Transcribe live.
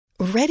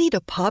Ready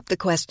to pop the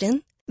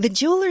question? The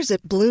jewelers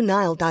at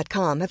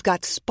BlueNile.com have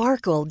got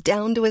sparkle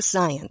down to a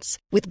science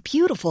with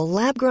beautiful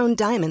lab-grown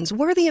diamonds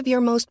worthy of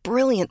your most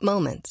brilliant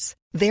moments.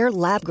 Their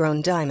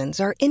lab-grown diamonds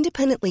are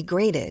independently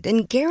graded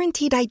and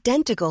guaranteed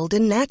identical to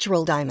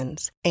natural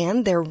diamonds,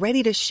 and they're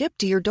ready to ship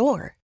to your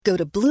door. Go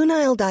to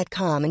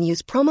BlueNile.com and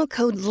use promo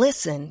code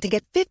LISTEN to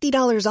get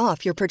 $50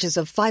 off your purchase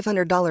of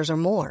 $500 or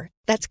more.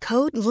 That's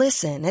code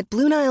LISTEN at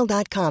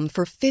BlueNile.com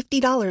for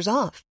 $50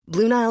 off.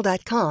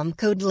 BlueNile.com,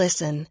 code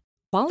LISTEN.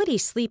 Quality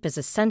sleep is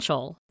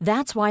essential.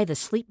 That's why the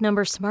Sleep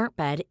Number Smart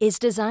Bed is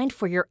designed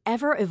for your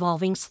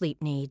ever-evolving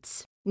sleep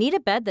needs. Need a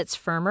bed that's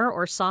firmer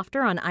or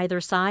softer on either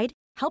side?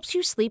 Helps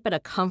you sleep at a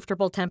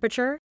comfortable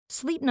temperature?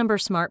 Sleep Number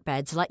Smart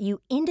Beds let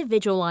you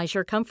individualize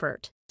your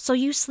comfort, so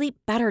you sleep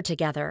better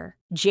together.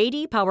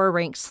 J.D. Power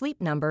ranks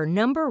Sleep Number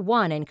number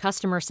 1 in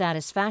customer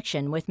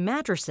satisfaction with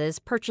mattresses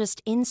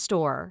purchased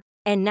in-store.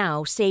 And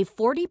now, save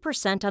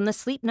 40% on the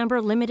Sleep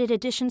Number Limited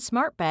Edition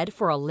Smart Bed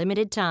for a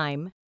limited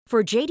time.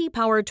 For J.D.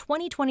 Power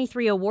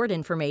 2023 award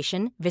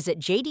information, visit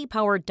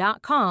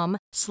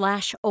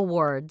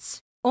jdpower.com/awards.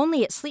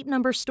 Only at Sleep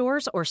Number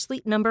stores or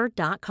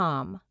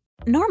sleepnumber.com.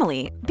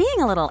 Normally, being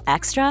a little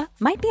extra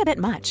might be a bit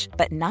much,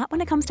 but not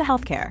when it comes to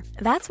healthcare.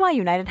 That's why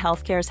United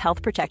Healthcare's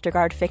Health Protector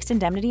Guard fixed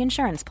indemnity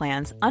insurance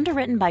plans,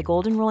 underwritten by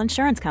Golden Rule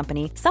Insurance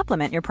Company,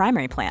 supplement your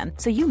primary plan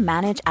so you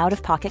manage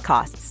out-of-pocket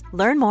costs.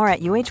 Learn more at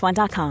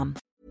uh1.com.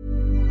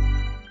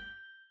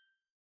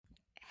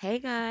 Hey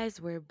guys,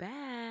 we're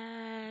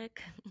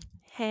back.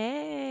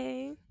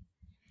 Hey.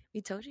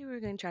 We told you we were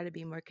going to try to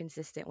be more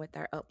consistent with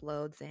our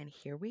uploads, and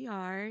here we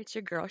are. It's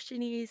your girl,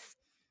 Shanice.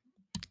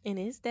 And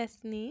it's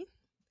Destiny.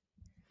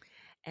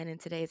 And in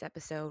today's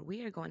episode,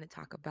 we are going to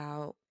talk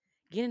about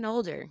getting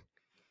older.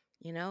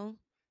 You know,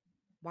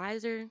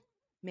 wiser,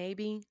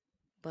 maybe.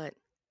 But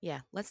yeah,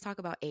 let's talk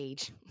about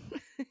age.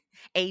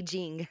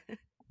 Aging.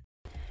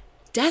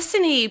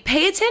 Destiny,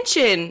 pay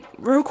attention.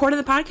 We're recording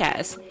the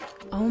podcast.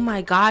 Oh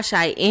my gosh,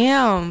 I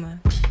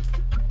am.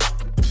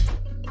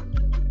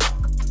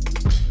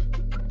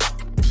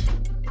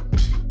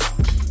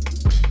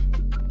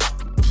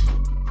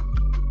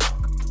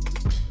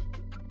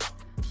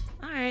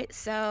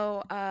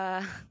 So,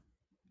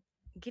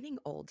 getting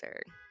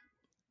older.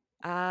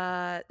 So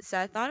I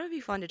thought it would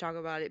be fun to talk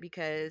about it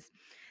because,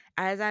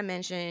 as I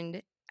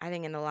mentioned, I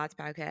think in the last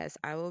podcast,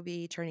 I will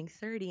be turning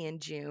 30 in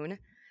June.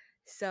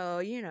 So,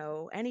 you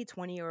know, any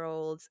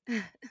 20-year-olds,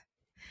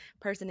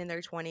 person in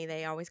their 20,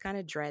 they always kind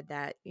of dread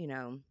that, you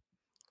know,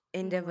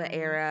 end of an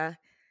era,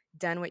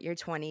 done with your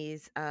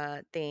 20s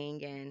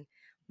thing. And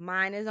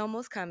mine is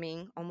almost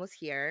coming, almost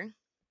here.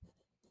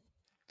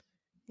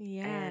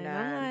 Yeah, and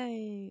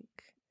I'm like...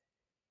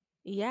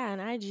 Yeah,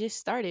 and I just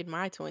started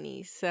my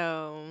 20s,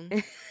 so...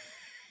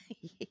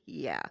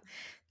 Yeah,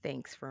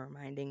 thanks for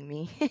reminding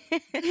me.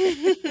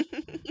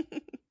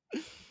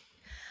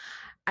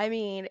 I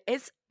mean,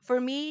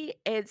 for me,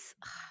 I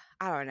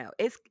don't know.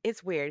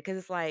 It's weird because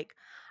it's like,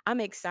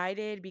 I'm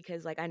excited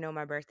because like I know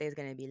my birthday is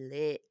gonna be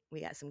lit. We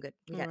got some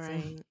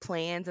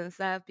plans and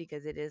stuff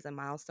because it is a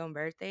milestone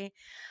birthday.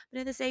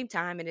 But at the same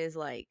time, it is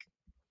like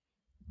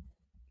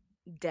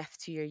death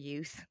to your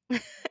youth,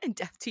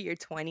 death to your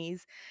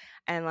 20s.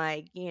 And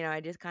like, you know, I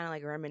just kind of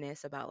like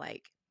reminisce about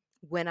like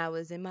when I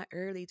was in my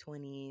early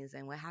 20s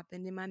and what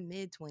happened in my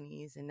mid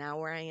 20s and now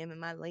where I am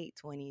in my late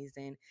 20s.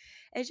 And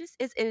it's just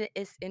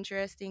it's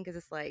interesting because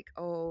it's like,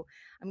 oh,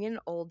 I'm getting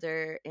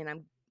older and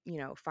I'm, you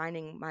know,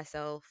 finding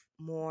myself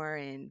more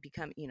and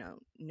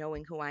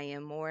knowing who I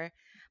am more.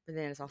 But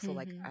then it's also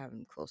like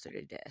I'm closer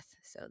to death.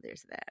 So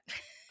there's that.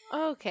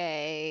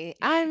 Okay.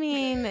 I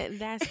mean,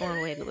 that's one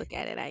way to look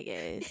at it, I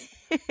guess.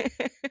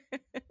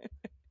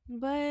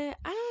 But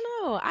I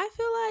don't know. I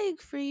feel like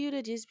for you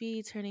to just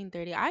be turning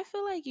 30, I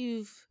feel like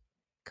you've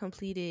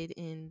completed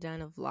and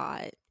done a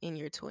lot in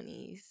your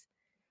 20s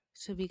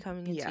to be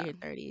coming into your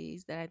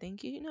 30s that I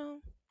think, you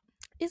know,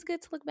 it's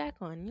good to look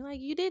back on. You're like,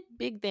 you did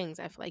big things.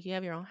 I feel like you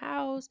have your own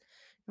house,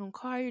 your own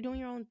car, you're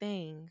doing your own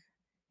thing.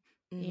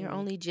 And you're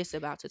only just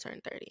about to turn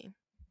 30.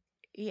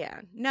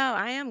 Yeah. No,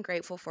 I am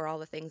grateful for all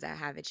the things I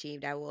have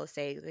achieved, I will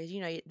say. Because,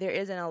 you know, there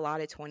isn't a lot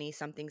of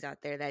 20-somethings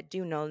out there that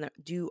do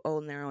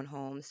own their own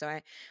home. So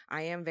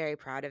I am very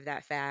proud of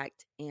that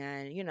fact.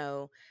 And, you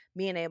know,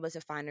 being able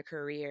to find a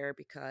career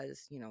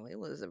because, you know, it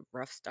was a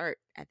rough start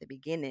at the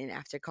beginning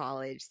after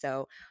college.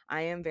 So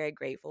I am very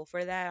grateful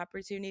for that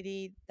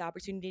opportunity, the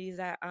opportunities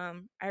that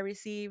I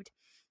received.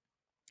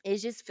 It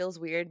just feels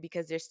weird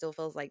because there still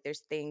feels like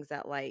there's things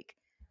that like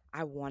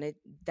I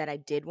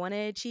did want to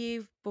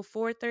achieve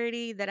before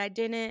 30 that I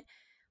didn't.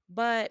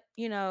 But,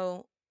 you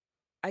know,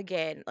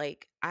 again,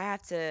 like I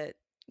have to,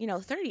 you know,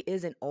 30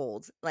 isn't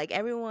old. Like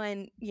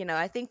everyone, you know,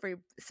 I think for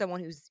someone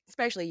who's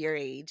especially your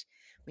age,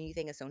 when you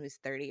think of someone who's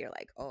 30, you're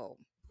like, oh,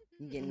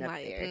 I'm getting up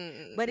Like, there.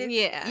 But it's,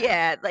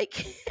 yeah.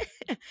 like,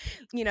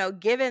 you know,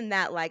 given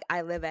that like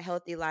I live a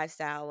healthy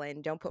lifestyle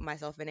and don't put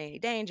myself in any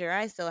danger,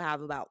 I still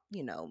have about,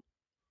 you know,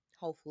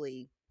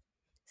 hopefully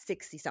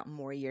 60 something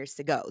more years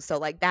to go. So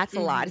like that's a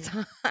lot of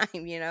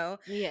time, you know?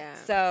 Yeah.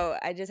 So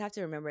I just have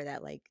to remember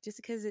that, like, just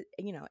because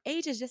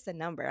age is just a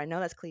number. I know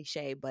that's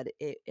cliche, but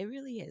it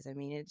really is. I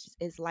mean,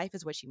 it's life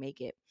is what you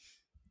make it.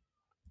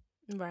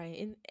 Right.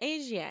 And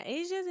age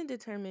doesn't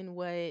determine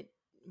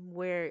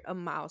where a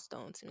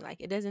milestone to me. Like,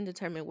 it doesn't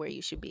determine where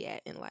you should be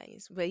at in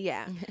life. But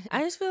yeah,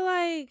 I just feel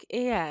like,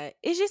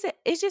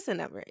 it's just a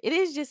number. It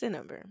is just a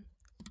number.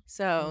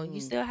 So you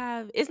still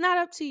have, it's not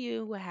up to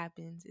you what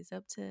happens. It's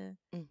up to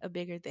a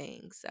bigger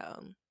thing.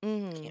 So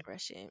can't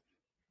rush it.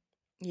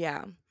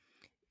 Yeah.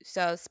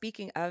 So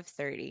speaking of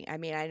 30, I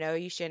mean, I know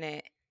you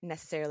shouldn't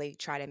necessarily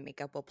try to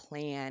make up a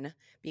plan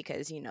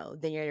because,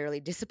 then you're really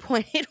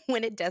disappointed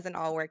when it doesn't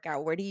all work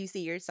out. Where do you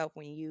see yourself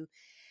when you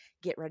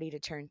get ready to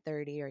turn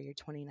 30, or you're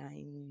 29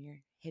 and you're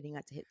hitting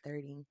up to hit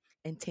 30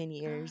 in 10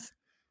 years?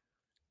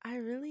 I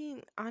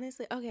really,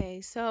 honestly,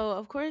 okay. So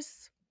of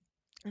course,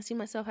 I see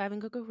myself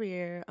having a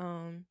career.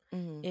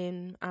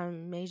 And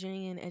I'm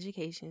majoring in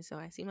education, so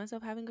I see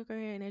myself having a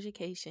career in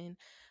education.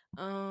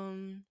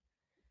 Having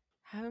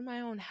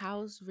my own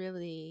house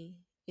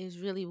is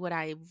really what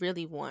I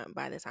really want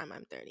by the time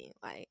I'm 30.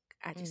 Like,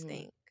 I just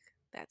think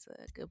that's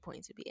a good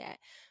point to be at.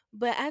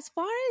 But as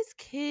far as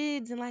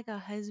kids and like a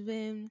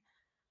husband,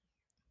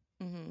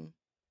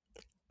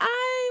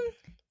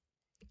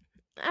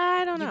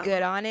 I don't know. You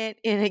good on it?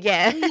 And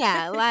again,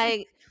 Yeah,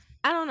 like,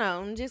 I don't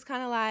know. I'm just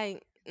kind of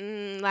like,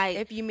 like,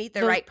 if you meet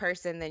the right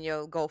person, then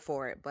you'll go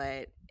for it.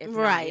 But if not,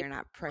 right. you're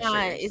not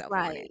pressuring It's yourself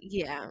on like, it.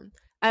 yeah.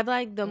 I've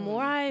like the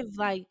more I've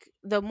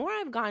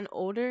gotten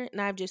older and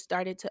I've just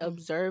started to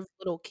observe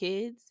little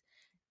kids,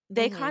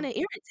 they kind of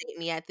irritate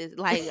me at this.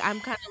 Like,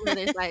 I'm kind of where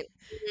it's like,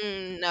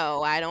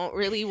 no, I don't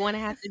really want to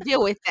have to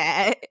deal with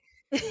that.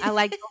 I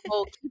like the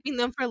whole keeping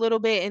them for a little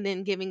bit and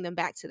then giving them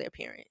back to their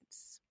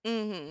parents.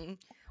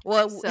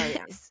 Well, So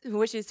yeah.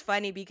 which is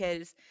funny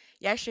because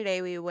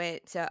yesterday we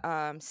went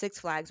to Six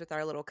Flags with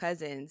our little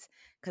cousins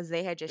because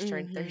they had just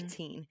turned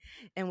 13,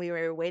 and we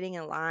were waiting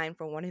in line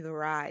for one of the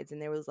rides,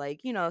 and there was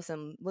like,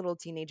 some little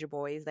teenager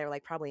boys. They were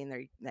like probably in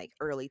their like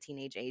early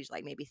teenage age,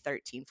 like maybe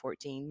 13,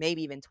 14,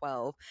 maybe even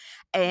 12.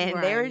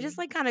 And they were just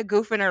like kind of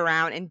goofing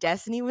around, and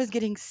Destiny was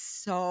getting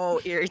so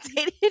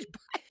irritated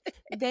by it.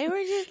 They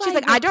were just She's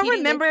like, I don't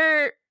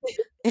remember.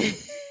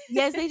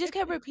 Yes, they just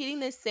kept repeating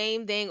the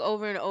same thing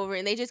over and over,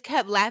 and they just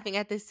kept laughing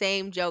at the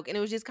same joke, and it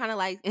was just kind of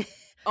like,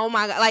 oh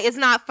my god, like, it's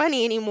not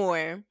funny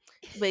anymore.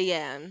 But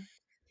yeah,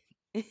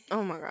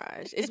 oh my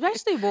gosh,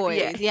 especially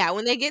boys. Yeah,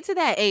 when they get to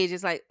that age,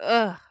 it's like,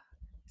 ugh,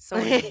 so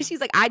annoying.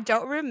 She's like, I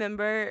don't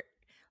remember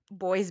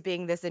boys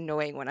being this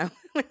annoying when I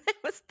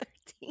was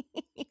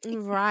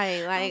 13.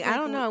 Right, like, I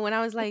don't know. When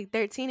I was like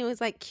 13, it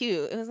was like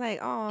cute. It was like,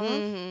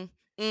 oh,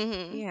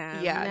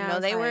 Yeah. No,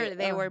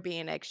 they were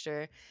being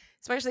extra,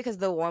 especially because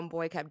the one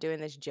boy kept doing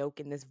this joke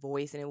in this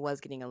voice, and it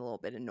was getting a little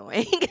bit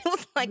annoying. It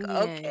was like,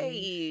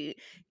 okay,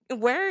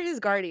 where are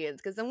his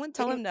guardians? Because someone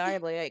tell him to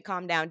like,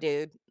 calm down,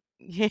 dude.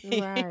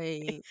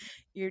 Right.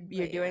 You're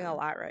doing a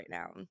lot right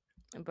now.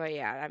 But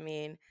yeah, I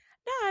mean,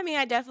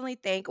 I definitely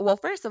think, well,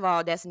 first of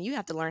all, Destiny, you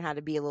have to learn how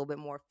to be a little bit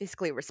more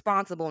fiscally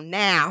responsible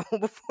now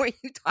before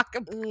you talk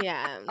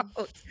about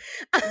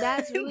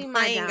that's really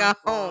my buying a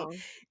downfall. home.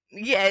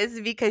 Yes,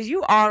 because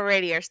you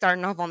already are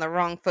starting off on the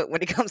wrong foot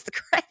when it comes to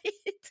credit.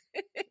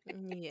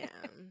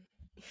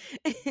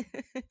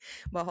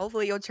 But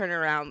hopefully you'll turn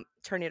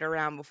it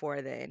around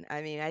before then.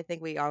 I mean, I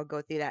think we all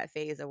go through that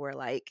phase of where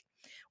like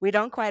we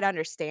don't quite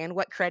understand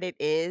what credit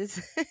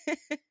is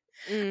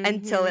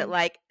until it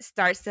like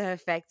starts to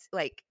affect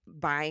like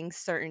buying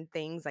certain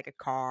things like a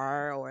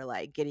car or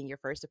like getting your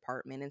first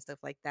apartment and stuff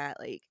like that.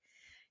 Like,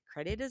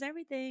 credit is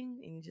everything,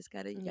 and you just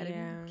gotta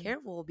be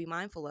careful, be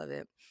mindful of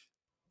it.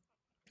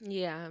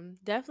 Yeah,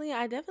 definitely.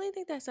 I definitely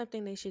think that's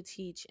something they should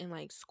teach in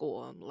like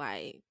school,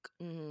 like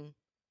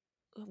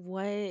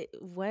what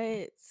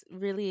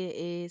really it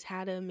is,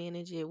 how to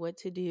manage it, what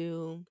to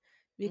do,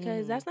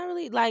 because that's not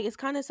really like, it's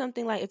kind of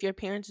something like if your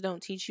parents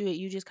don't teach you it,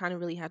 you just kind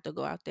of really have to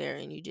go out there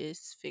and you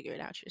just figure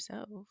it out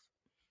yourself.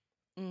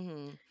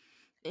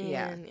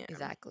 Yeah,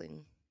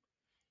 exactly.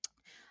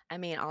 I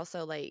mean,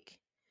 also like,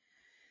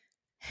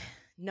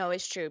 no,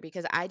 it's true,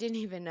 because I didn't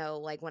even know,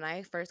 like, when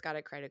I first got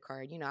a credit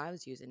card, I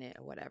was using it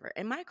or whatever.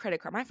 And my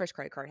first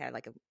credit card had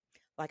like a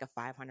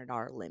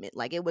 $500 limit.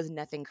 Like, it was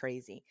nothing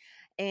crazy.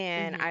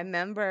 And I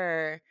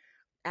remember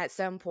at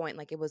some point,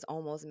 like, it was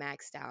almost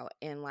maxed out.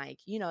 And like,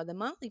 the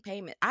monthly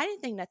payment, I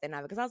didn't think nothing of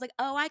it because I was like,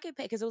 oh, I could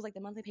pay, because it was like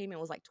the monthly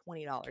payment was like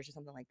 $20 or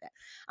something like that.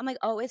 I'm like,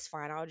 oh, it's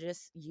fine. I'll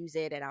just use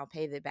it and I'll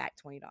pay the back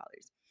 $20.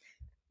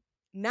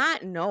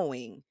 Not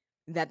knowing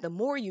that the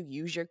more you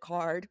use your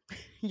card,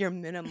 your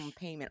minimum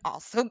payment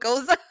also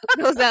goes up.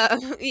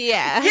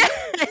 Yeah.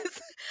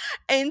 Yes.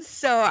 And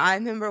so I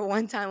remember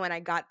one time when I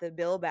got the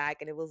bill back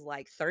and it was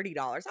like $30.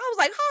 I was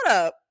like, hold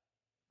up,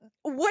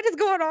 what is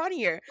going on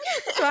here?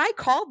 So I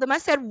called them. I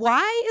said,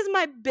 why is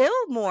my bill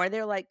more?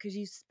 They're like, because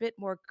you spent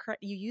more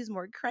you use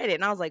more credit.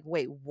 And I was like,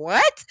 wait,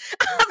 what?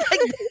 I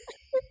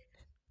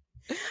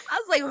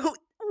was like,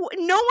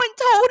 no, no one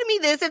told me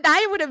this. If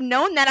I would have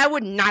known that, I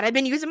would not have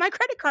been using my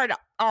credit card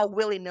all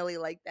willy-nilly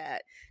like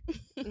that.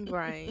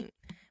 Right.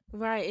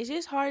 Right. It's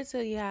just hard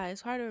to, yeah,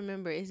 it's hard to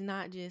remember. It's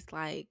not just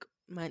like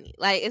money.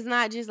 Like, it's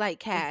not just like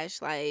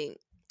cash. Like,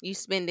 you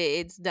spend it,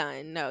 it's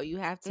done. No, you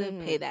have to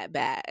pay Mhm. that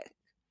back.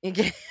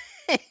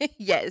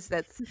 Yes,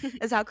 that's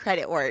how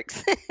credit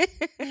works.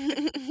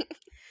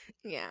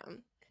 Yeah.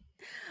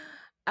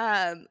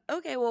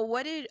 Okay, well,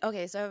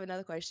 so I have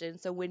another question.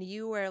 So when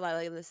you were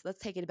like let's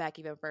take it back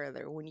even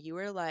further. When you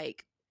were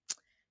like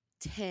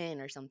 10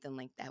 or something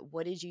like that,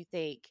 what did you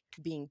think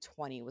being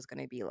 20 was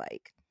going to be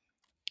like?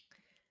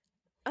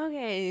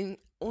 Okay.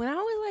 When I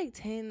was like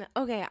 10,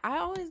 okay, I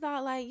always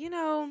thought like,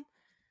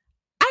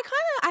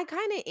 I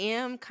kind of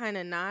am kind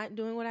of not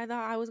doing what I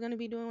thought I was going to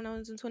be doing when I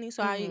was in 20.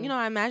 So Mhm.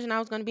 I imagine I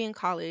was going to be in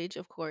college,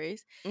 of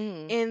course.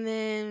 Mhm. And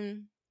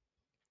then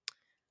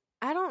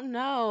I don't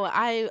know.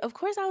 Of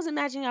course I was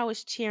imagining I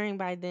was cheering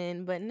by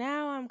then, but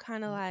now I'm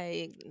kind of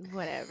like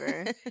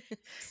whatever.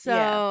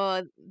 Yeah.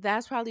 So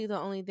that's probably the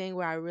only thing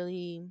where I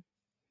really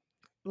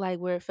like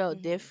where it felt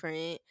Mhm.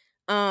 different.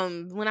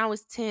 When I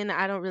was 10,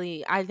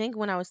 I think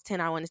when I was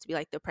 10 I wanted to be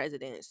like the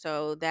president.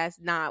 So that's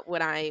not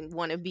what I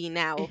want to be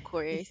now, of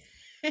course.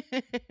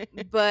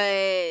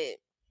 But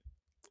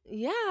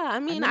yeah, I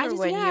I mean, I remember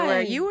just when you were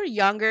yeah. you were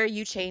younger,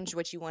 you changed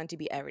what you wanted to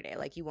be every day.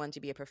 Like you wanted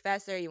to be a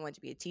professor, you wanted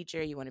to be a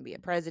teacher, you wanted to be a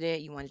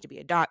president, you wanted to be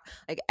a doc.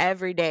 Like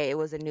every day it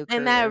was a new And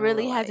career, that and we were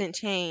really like, hasn't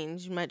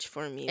changed much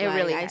for me. it Like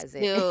really I hasn't.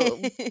 still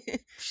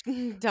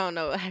don't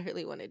know what I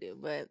really want to do,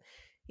 but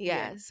Yeah.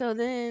 yeah. So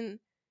then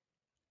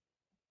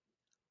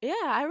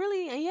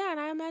yeah, and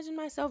I imagine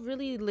myself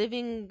really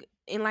living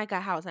in like a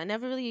house. I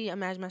never really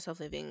imagined myself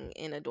living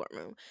in a dorm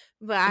room,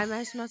 but I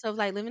imagine myself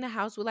like living in a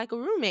house with like a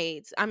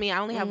roommate. I mean, I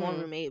only have one Mhm.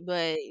 roommate,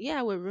 but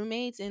yeah, with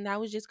roommates, and I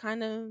was just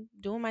kind of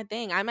doing my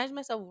thing. I imagine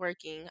myself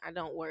working. I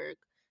don't work.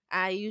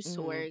 I used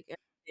to Mhm. work. And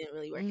it didn't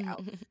really work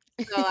out. Mhm.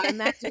 So I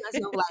imagine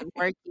myself like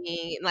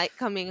working, like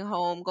coming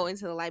home, going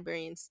to the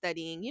library and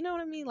studying. You know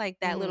what I mean? Like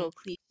that Mhm. little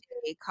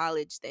cliche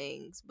college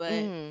things. But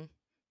Mhm.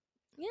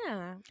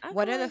 yeah, I What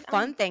feel are the like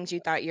fun things you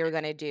thought you were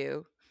gonna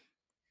do?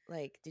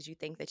 Like, did you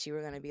think that you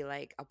were gonna be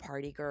like a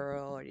party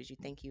girl, or did you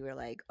think you were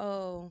like,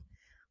 oh,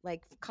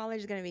 like college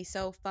is gonna be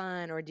so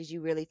fun, or did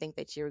you really think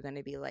that you were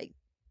gonna be like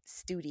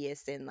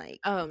studious and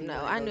like Oh be no,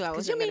 one of I knew those? I Because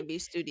wasn't you gonna mean, be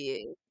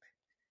studying.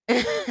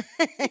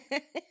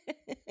 I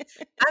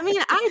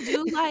mean,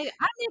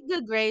 I get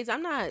good grades.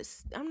 I'm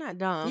not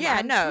dumb. yeah,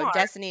 I'm no, smart.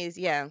 Destiny's,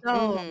 yeah, So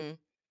mm-hmm,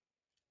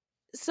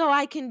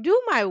 I can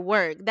do my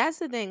work. That's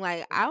the thing.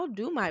 Like I'll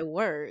do my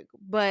work,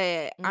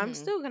 but I'm mm-hmm,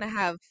 still gonna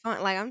have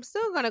fun. Like I'm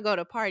still gonna go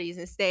to parties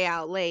and stay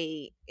out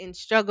late and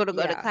struggle to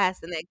go to yeah, class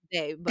the next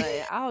day,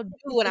 but I'll do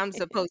what I'm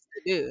supposed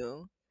to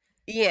do.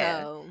 yeah,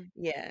 So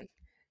yeah.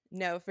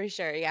 No, for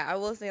sure. Yeah, I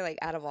will say, like,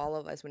 out of all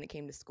of us, when it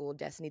came to school,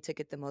 Destiny took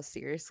it the most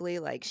seriously.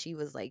 Like, she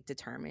was like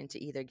determined to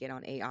either get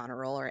on A honor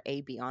roll or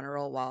A B honor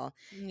roll. While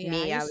yeah, I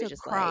me, I used was to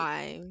just like,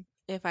 cry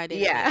if I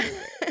didn't get yeah.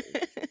 good grades.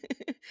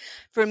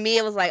 For me,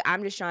 it was like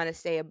I'm just trying to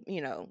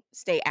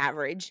stay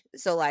average.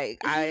 So like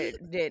I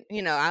did,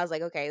 I was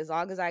like, okay, as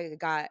long as I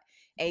got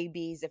A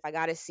B's, if I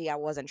got a C, I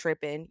wasn't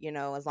tripping.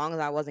 As long as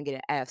I wasn't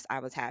getting F's, I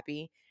was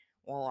happy.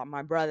 Well,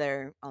 my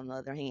brother, on the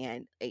other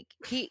hand, like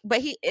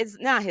it's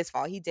not his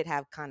fault. He did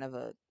have kind of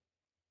a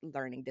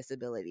learning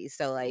disabilities.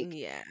 So like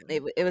Yeah,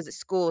 it was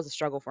school was a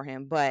struggle for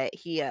him, but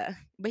he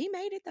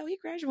made it though. He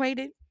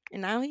graduated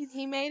and now he's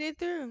he made it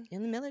through.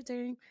 in the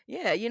military.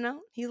 Yeah,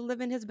 he's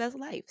living his best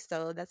life.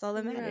 So that's all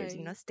that matters.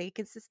 Right. Stay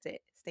consistent.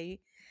 Stay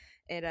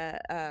at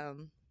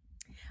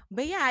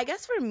but yeah, I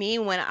guess for me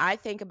when I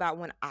think about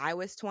when I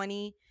was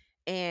 20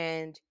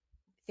 and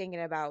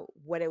thinking about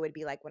what it would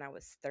be like when I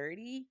was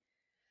 30,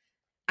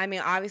 I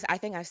mean, obviously, I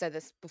think I've said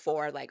this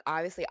before. Like,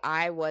 obviously,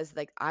 I was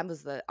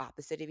the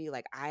opposite of you.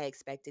 Like, I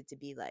expected to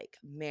be like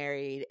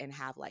married and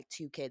have like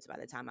two kids by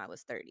the time I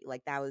was 30.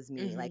 Like, that was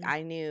me. Like, Mhm.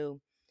 I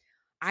knew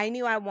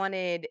I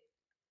wanted,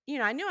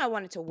 I knew I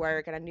wanted to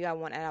work, and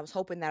and I was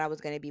hoping that I was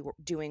going to be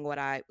doing what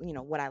I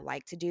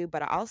like to do.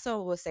 But I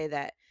also will say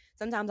that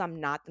sometimes I'm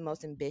not the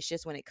most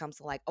ambitious when it comes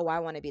to like, oh, I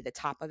want to be the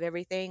top of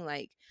everything.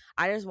 Like,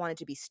 I just wanted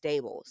to be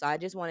stable. So I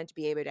just wanted to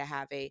be able to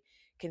have a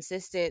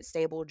consistent,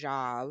 stable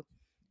job,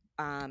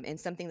 and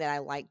something that I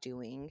like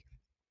doing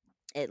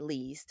at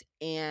least.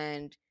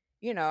 And,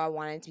 I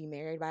wanted to be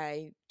married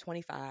by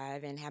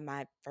 25 and have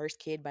my first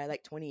kid by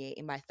like 28.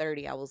 And by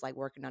 30, I was like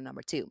working on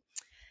number two.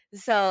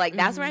 So like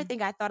that's where I Mhm.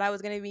 think I thought I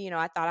was gonna be.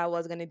 I thought I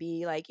was gonna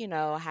be like,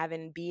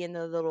 be in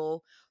the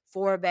little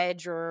 4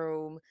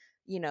 bedroom,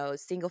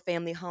 single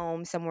family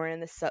home somewhere in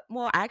the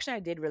well, actually I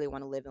did really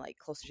want to live in like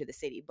closer to the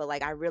city, but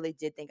like I really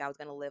did think I was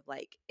gonna live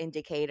like in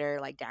Decatur,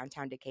 like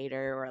downtown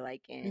Decatur, or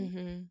like in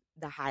Mhm.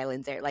 the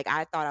Highlands there. Like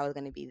I thought I was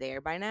gonna be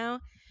there by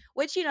now,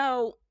 which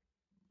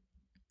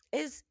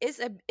is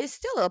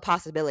still a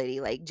possibility.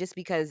 Like just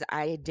because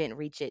I didn't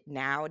reach it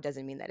now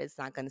doesn't mean that it's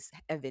not going to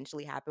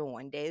eventually happen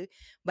one day.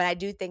 But I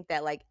do think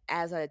that like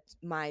as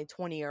my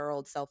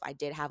 20-year-old self, I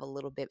did have a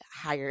little bit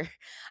higher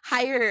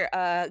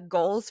higher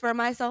goals for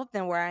myself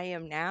than where I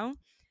am now.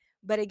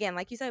 But again,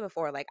 like you said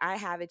before, like I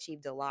have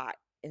achieved a lot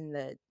in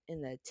the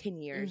 10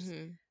 years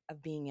Mhm.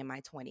 of being in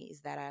my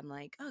 20s that I'm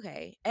like,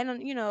 okay.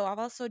 And you know, I've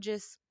also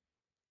just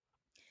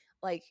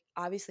like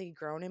obviously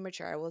grown and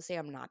mature. I will say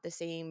I'm not the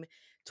same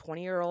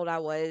 20-year-old I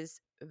was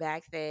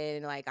back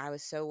then. Like I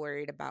was so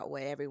worried about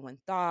what everyone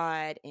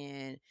thought,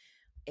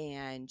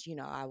 and you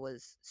know, I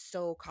was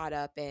so caught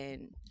up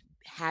in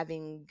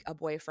having a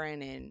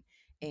boyfriend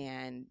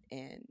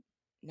and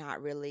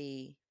not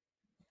really,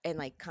 and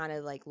like kind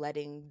of like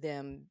letting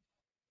them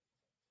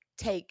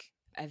take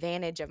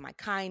advantage of my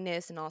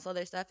kindness and all this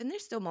other stuff. And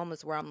there's still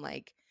moments where I'm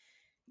like,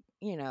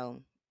 you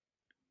know,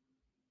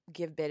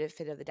 give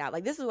benefit of the doubt.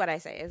 Like this is what I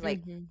say. It's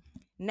like Mhm.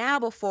 now,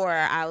 before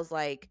I was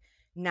like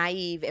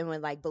naive and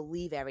would like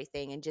believe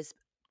everything and just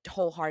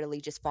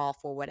wholeheartedly just fall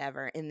for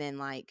whatever and then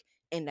like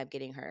end up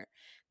getting hurt.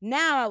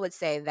 Now I would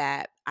say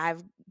that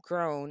I've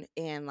grown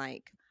and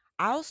like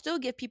I'll still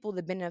give people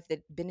the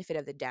benefit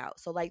of the doubt.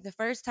 So like the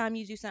first time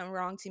you do something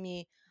wrong to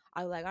me,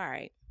 I'll be like, all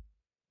right,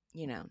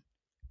 you know,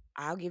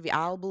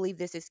 I'll believe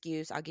this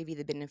excuse. I'll give you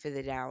the benefit of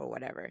the doubt or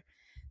whatever.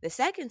 The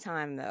second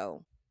time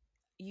though,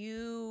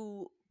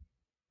 you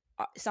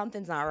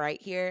something's not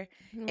right here,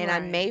 and I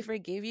may Right.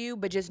 forgive you,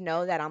 but just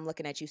know that I'm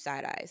looking at you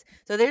side eyes.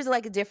 So there's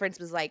like a difference.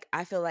 Was like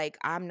I feel like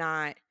I'm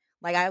not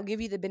like I'll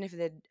give you the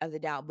benefit of the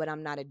doubt, but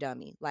I'm not a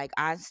dummy. Like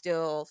I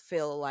still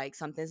feel like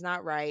something's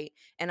not right,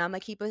 and I'm gonna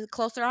keep a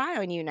closer eye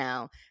on you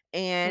now.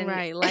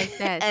 And Right. Like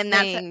that and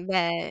that's saying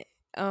that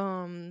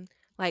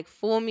like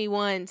fool me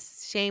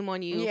once, shame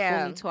on you, fool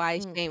me yeah.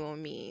 twice, Mm. shame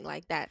on me.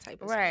 Like that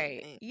type of saying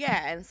Right. thing.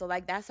 Yeah. And so,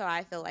 like, that's how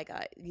I feel like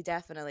you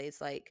definitely,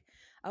 it's like,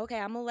 okay,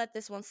 I'm going to let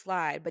this one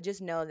slide, but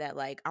just know that,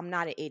 like, I'm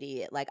not an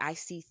idiot. Like, I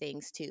see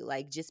things too.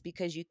 Like, just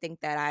because you think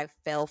that I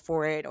fell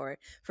for it or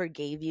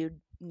forgave you,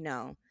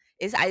 no.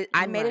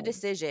 I made a Right.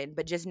 decision,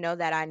 but just know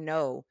that I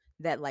know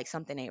that, like,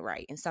 something ain't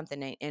right and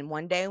something ain't. And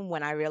one day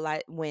when I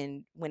realize,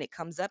 when it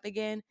comes up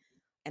again,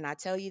 and I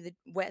tell you that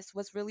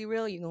what's really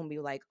real, you're going to be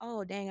like,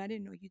 oh, dang, I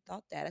didn't know you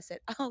thought that. I said,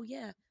 oh,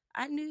 yeah,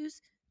 I knew.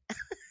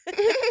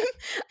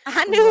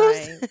 I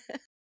Right. knew.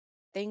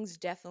 Things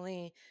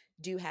definitely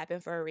do happen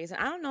for a reason.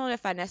 I don't know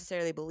if I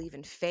necessarily believe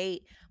in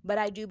fate, but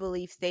I do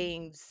believe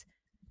things,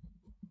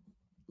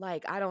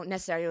 like I don't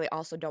necessarily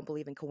also don't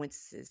believe in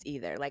coincidences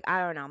either. Like I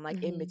don't know, I'm like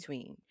in Mhm.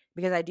 between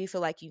because I do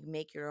feel like you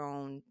make your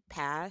own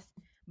path,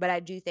 but I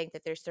do think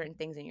that there's certain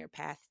things in your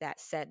path that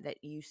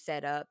you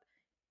set up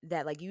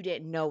that like you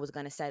didn't know was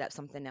going to set up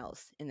something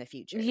else in the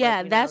future. Like,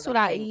 Yeah, you know, that's what that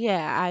I thing.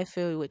 yeah, I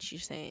feel what you're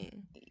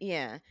saying.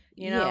 Yeah.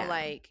 You know, Yeah.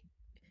 like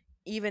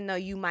even though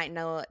you might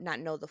not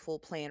know the full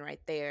plan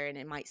right there, and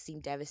it might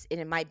seem devastating,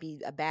 and it might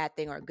be a bad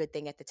thing or a good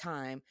thing at the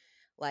time,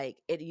 like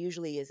it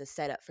usually is a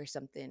setup for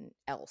something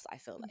else, I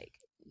feel like.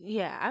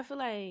 Yeah, I feel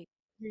like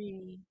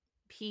every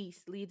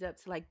piece leads up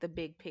to like the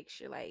big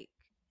picture. Like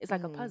it's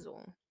like a Hmm.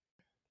 puzzle.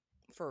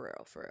 For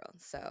real, for real.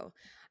 So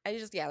I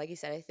just, yeah, like you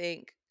said, I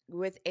think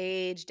with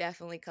age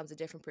definitely comes a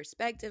different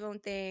perspective on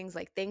things,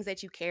 like things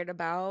that you cared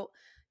about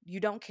you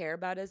don't care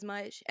about as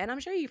much. And I'm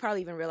sure you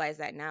probably even realize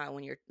that now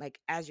when you're like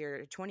as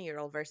your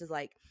 20-year-old versus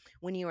like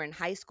when you were in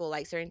high school,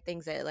 like certain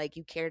things that like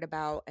you cared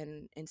about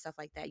and stuff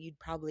like that, you'd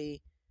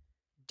probably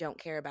don't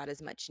care about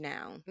as much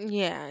now.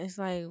 Yeah, it's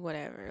like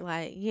whatever.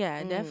 Like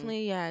Mm,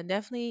 yeah,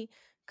 definitely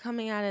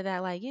coming out of that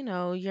like,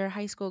 your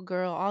high school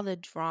girl, all the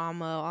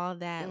drama, all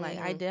that. Like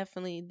I mhm,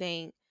 definitely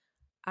think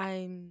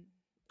I'm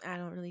I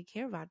don't really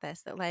care about that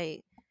stuff.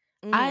 Like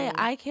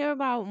mhm. I care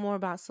about more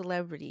about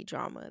celebrity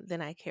drama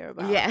than I care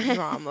about Yeah.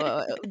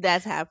 drama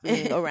that's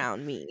happening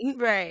around me.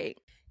 Right.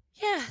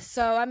 Yeah,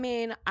 so I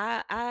mean,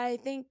 I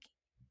think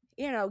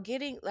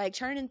getting like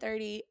turning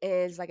 30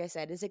 is like I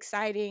said, is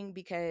exciting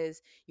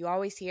because you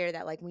always hear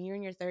that like when you're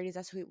in your 30s,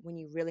 that's when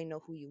you really know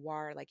who you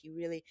are. Like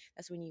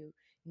that's when you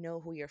know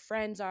who your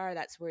friends are.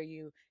 That's where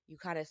you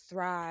kind of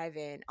thrive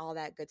and all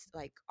that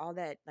like all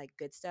that like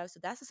good stuff. So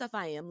that's the stuff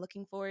I am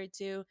looking forward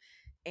to,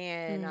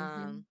 and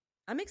Mhm.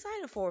 I'm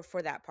excited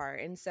for that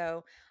part. And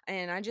so,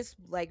 and I just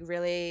like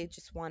really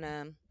just want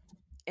to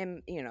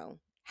and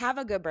have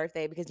a good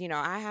birthday because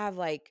I have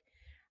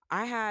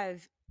I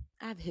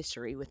have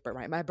history with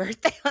my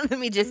birthday. Let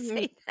me just Mhm.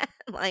 say that.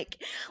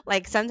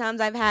 Like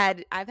sometimes I've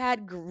had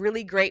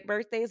really great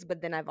birthdays,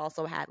 but then I've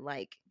also had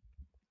like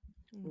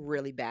Mhm.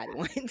 really bad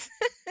ones.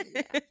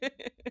 Yeah.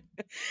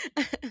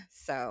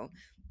 So,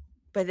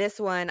 but this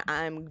one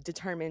I'm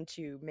determined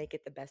to make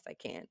it the best I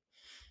can.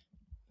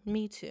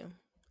 Me too.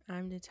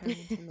 I'm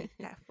determined to make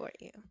that for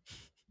you.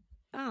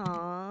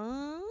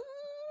 Aww.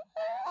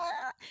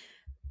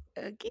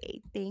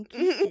 Okay, thank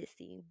you,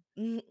 sissy.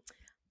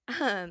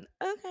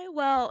 Okay,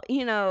 well,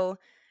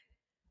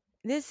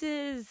 this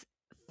is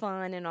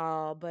fun and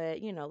all, but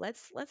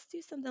let's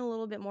do something a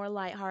little bit more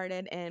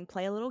lighthearted and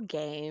play a little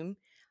game.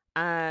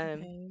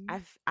 Okay.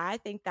 I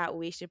think that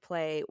we should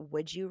play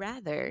Would You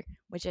Rather,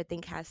 which I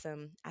think has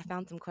I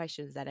found some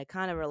questions that I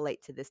kind of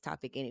relate to this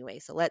topic anyway.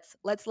 So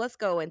let's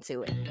go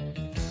into it.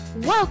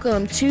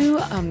 Welcome to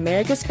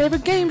America's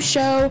favorite game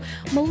show,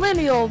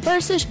 Millennial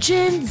versus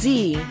Gen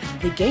Z,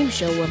 the game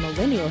show where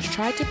millennials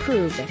try to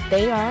prove that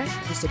they are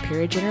the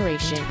superior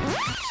generation.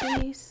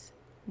 Chase,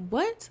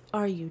 what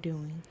are you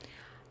doing?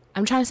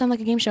 I'm trying to sound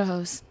like a game show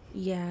host.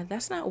 Yeah,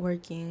 that's not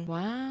working.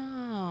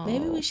 Wow.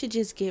 Maybe we should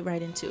just get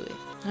right into it.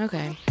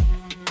 Okay.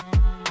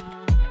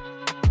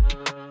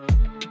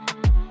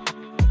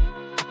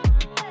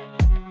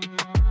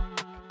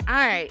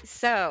 All right,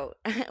 so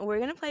we're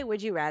going to play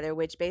Would You Rather,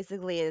 which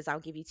basically is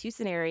I'll give you two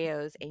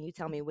scenarios and you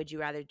tell me would you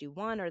rather do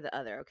one or the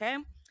other, okay?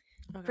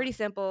 Pretty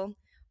simple.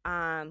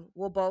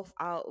 We'll both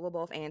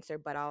answer,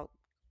 but I'll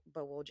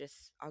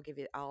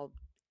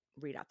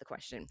read out the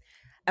question.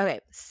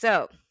 Okay,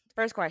 so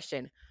first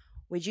question.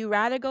 Would you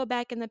rather go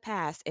back in the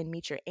past and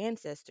meet your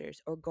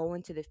ancestors or go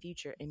into the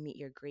future and meet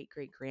your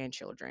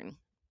great-great-grandchildren?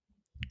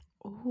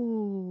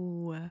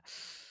 Ooh.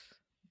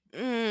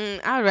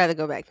 I'd rather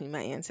go back to my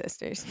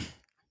ancestors.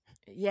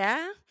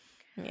 Yeah?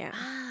 Yeah.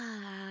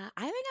 I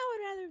think I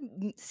would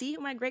rather see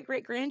who my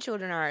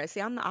great-great-grandchildren are.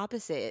 See, I'm the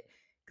opposite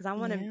because I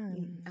want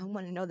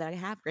to know that I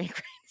have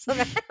great-grands.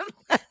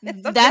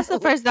 That's the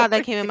first thought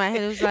that came in my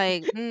head. It was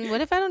like,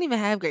 what if I don't even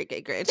have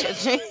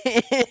great-great-grandchildren?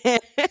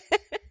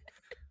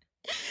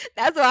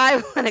 That's why I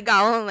want to go.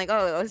 I'm like,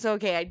 oh, it's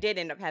okay. I did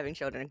end up having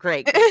children.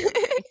 Great.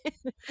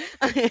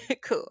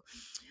 Cool.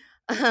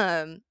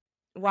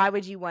 Why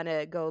would you want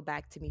to go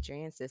back to meet your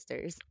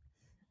ancestors?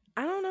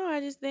 I don't know.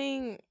 I just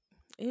think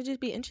it would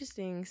just be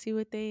interesting. See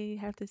what they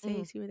have to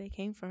say. See where they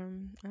came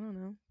from. I don't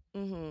know.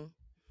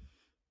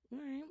 Mm-hmm.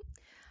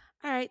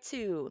 All right.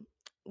 2.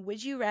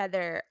 Would you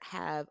rather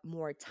have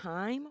more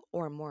time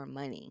or more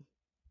money?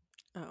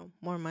 Oh,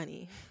 more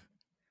money.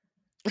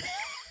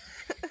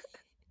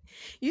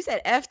 You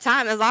said F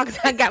time as long as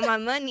I got my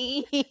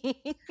money.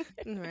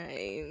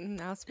 Right.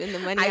 I'll spend the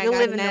money I I can got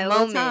live in in the that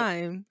little moment.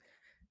 time.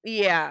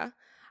 Yeah.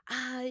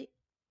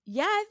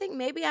 Yeah, I think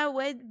maybe I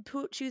would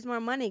choose more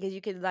money because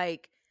you could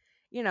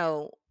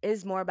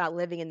it's more about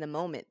living in the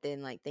moment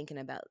than like thinking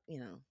about,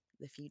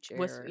 the future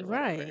What's or whatever.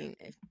 right?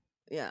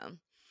 Yeah.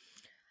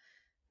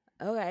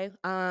 Okay.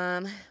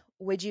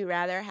 Would you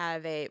rather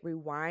have a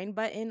rewind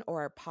button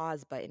or a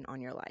pause button on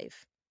your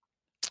life?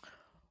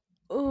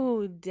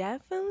 Oh,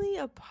 definitely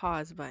a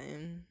pause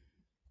button.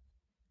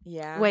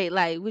 Yeah. Wait,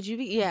 like, would you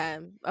be?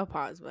 Yeah, a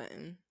pause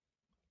button.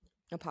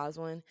 A pause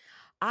one.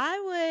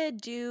 I would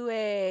do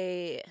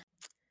a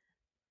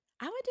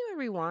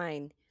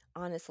rewind,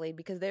 honestly,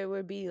 because there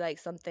would be like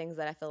some things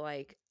that I feel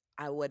like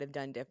I would have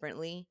done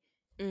differently.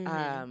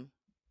 Mm-hmm.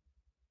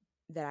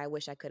 That I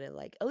wish I could have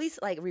at least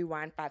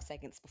rewind 5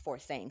 seconds before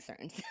saying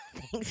certain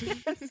things. You know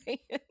what I'm saying?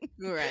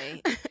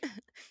 Right.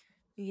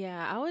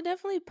 Yeah, I would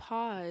definitely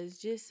pause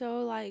just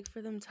so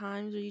for them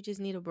times where you just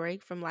need a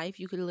break from life,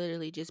 you could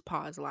literally just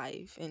pause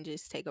life and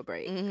just take a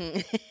break.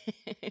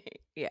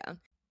 Yeah.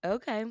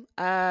 Okay.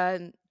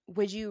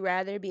 Would you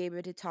rather be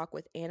able to talk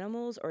with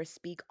animals or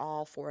speak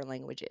all 4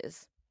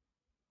 languages?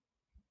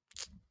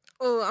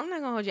 Oh, I'm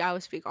not gonna hold you. I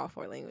would speak all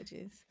 4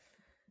 languages.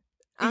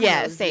 I'm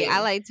Yeah, nosy. same. I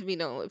like to be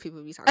knowing what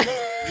people be talking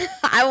about.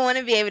 I want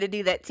to be able to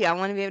do that too. I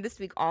want to be able to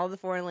speak all the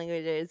foreign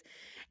languages.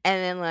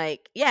 And then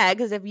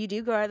because if you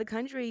do go out of the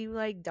country,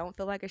 you don't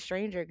feel like a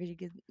stranger because you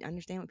can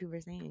understand what people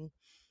are saying.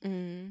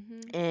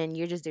 Mm-hmm. And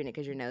you're just doing it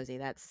because you're nosy.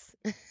 That's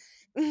a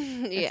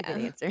Yeah.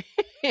 good answer.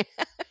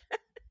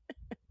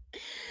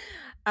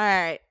 All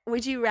right.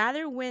 Would you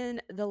rather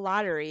win the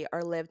lottery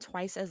or live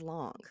twice as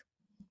long?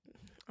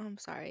 I'm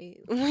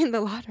sorry. Win the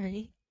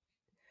lottery.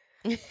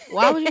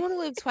 Why would you want to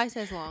live twice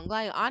as long?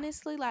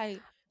 Honestly,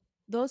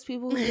 those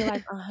people who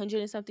get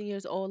 100 and something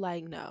years old,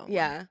 no.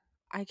 Yeah.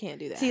 I can't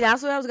do that. See,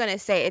 that's what I was going to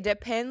say. It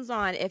depends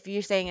on if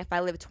you're saying if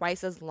I live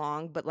twice as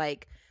long, but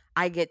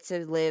I get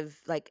to live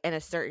in a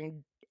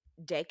certain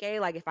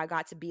decade. If I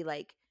got to be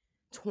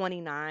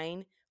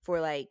 29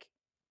 for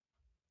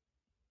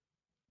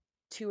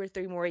 2 or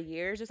 3 more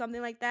years or something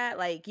like that.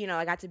 I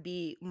got to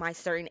be my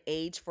certain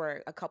age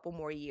for a couple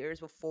more years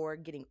before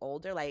getting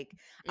older. I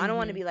don't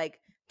want to be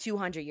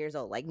 200 years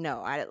old.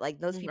 No, I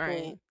those people.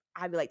 Right.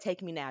 I'd be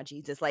take me now,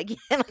 Jesus. They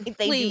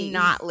Please. do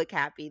not look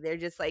happy. They're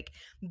just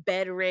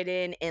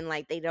bedridden and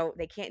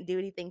they can't do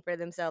anything for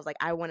themselves.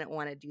 I wouldn't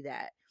want to do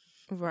that.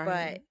 Right.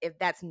 But if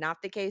that's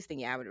not the case, then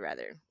yeah, I would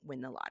rather win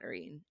the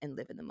lottery and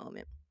live in the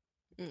moment.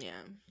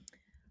 Yeah.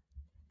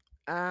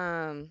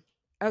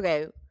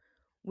 Okay.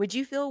 Would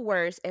you feel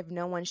worse if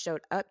no one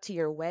showed up to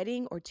your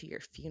wedding or to your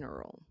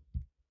funeral?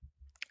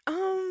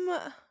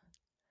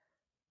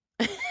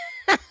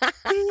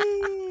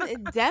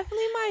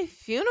 Definitely my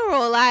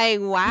funeral.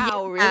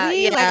 Wow,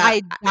 really? Yeah.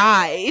 I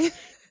died.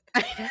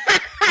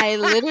 I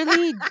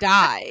literally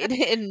died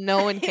and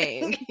no one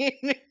came.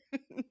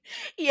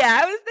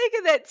 Yeah, I was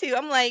thinking that too.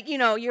 I'm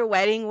your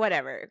wedding,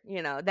 whatever,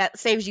 that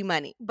saves you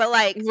money. But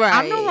I'm no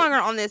Right. longer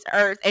on this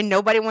earth and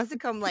nobody wants to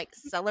come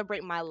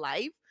celebrate my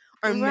life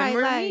Right,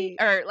 remember me like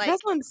or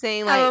that's like what I'm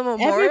saying. have Like a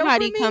memorial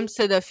for everybody me. comes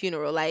to the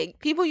funeral. Like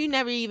people you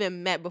never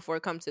even met before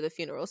come to the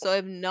funeral. So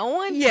if no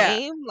one Yeah.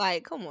 came,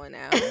 like, come on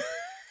now.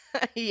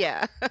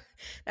 Yeah.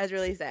 That's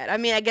really sad. I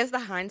mean, I guess the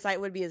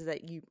hindsight would be is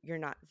that you're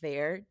not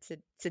there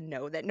to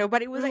know that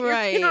nobody was at your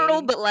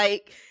funeral, Right. but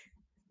like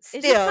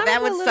It's just still kind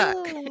that of would a suck.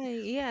 little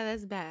like, yeah,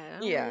 that's bad.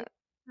 I'm Yeah. like,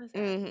 that's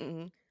sad.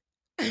 Mhm.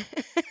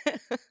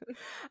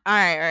 All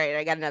right,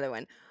 I got another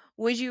one.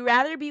 Would you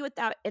rather be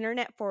without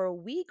internet for a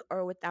week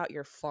or without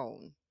your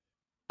phone?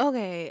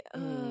 Okay,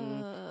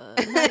 Mm.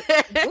 my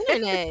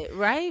internet,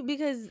 right?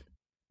 Because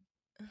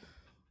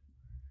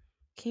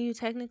can you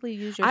technically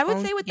use your I would phone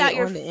say to get without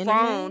your on the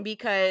internet? phone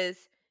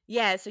because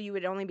yeah, so you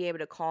would only be able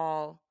to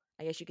call.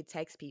 I guess you could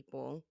text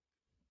people.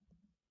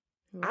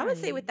 I would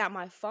say Right. without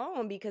my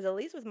phone because at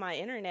least with my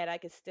internet I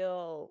could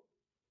still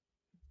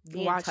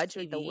be in Watch touch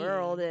with the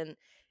world TV. and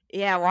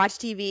yeah, watch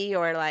TV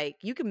or like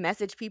you can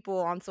message people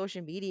on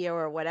social media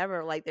or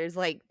whatever. Like there's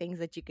like things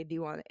that you could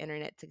do on the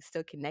internet to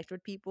still connect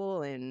with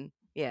people and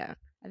yeah,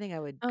 I think I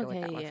would go Okay,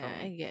 without my yeah,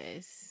 I phone.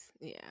 guess.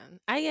 Yeah.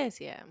 I guess,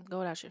 yeah. Go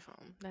without your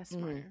phone. That's Mhm.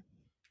 smarter.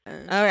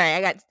 Uh, All right,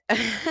 I got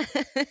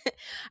all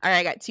right,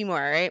 I got two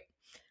more, all right?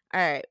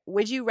 All right.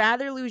 Would you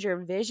rather lose your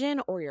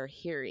vision or your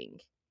hearing?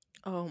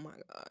 oh my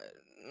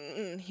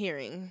god.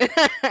 Hearing.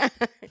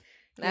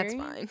 That's Hearing?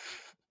 fine.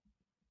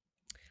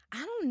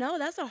 I don't know.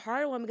 That's a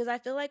hard one because I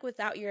feel like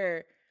without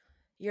your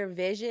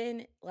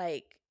vision,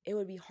 like it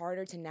would be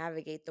harder to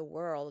navigate the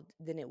world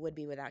than it would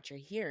be without your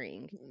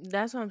hearing.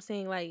 That's what I'm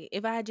saying. Like,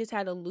 if I just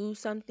had to lose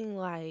something,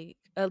 like,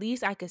 at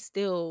least I could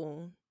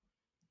still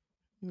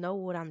know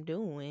what I'm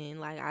doing.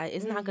 Like,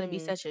 it's not gonna be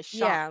Mhm. such a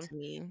shock Yeah. to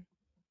me.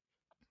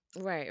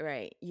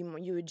 Right.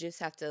 You would just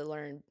have to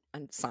learn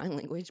sign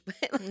language, but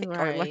like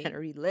or learn how Right. to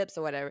read lips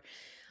or whatever.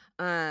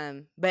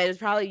 But it's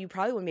probably you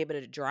probably wouldn't be able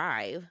to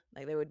drive.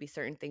 Like there would be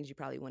certain things you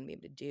probably wouldn't be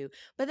able to do.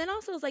 But then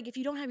also it's like if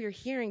you don't have your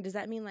hearing, does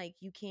that mean like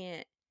you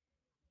can't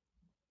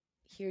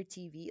hear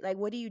TV? Like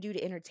what do you do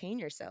to entertain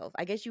yourself?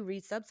 I guess you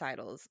read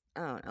subtitles.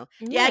 I don't know.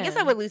 Yeah, Yeah. I guess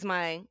I would lose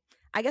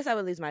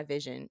my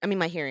vision. I mean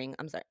my hearing.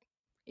 I'm sorry.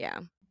 Yeah.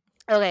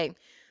 Okay.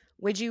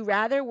 Would you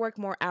rather work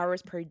more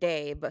hours per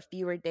day but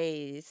fewer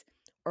days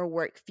or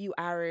work few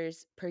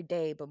hours per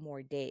day but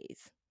more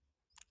days?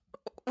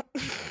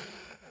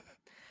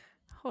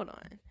 Hold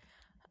on.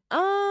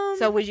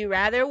 So would you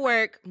rather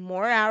work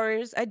more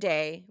hours a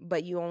day,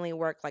 but you only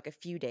work like a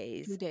few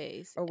 2 days?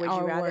 days Or would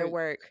you or rather work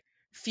work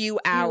few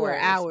fewer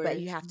hours, but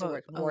you hours, have to but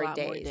work a more lot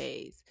more days?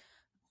 days.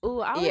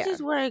 Ooh, I would Yeah.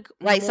 just work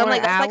Like some more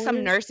like that's like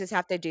some hours. nurses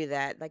have to do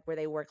that, like where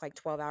they work like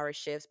 12-hour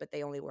shifts, but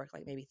they only work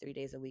like maybe 3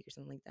 days a week or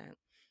something like that.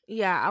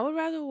 Yeah, I would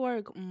rather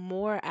work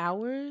more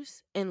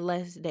hours and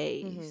less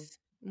Mm-hmm. days.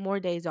 More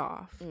days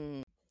off.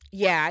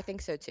 Yeah, I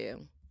think so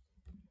too.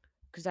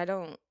 Because I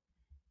don't,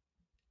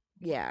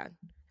 yeah.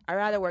 I'd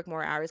rather work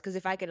more hours because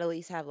if I could at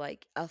least have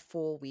like a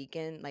full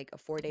weekend, like a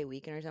 4-day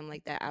weekend or something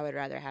like that, I would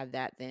rather have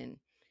that than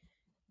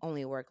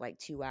only work like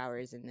 2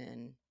 hours and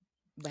then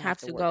but have Have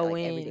to to work go like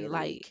every day in of the like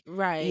week.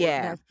 right.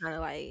 Yeah. That's kind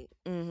of like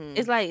Mhm.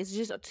 it's like it's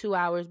just 2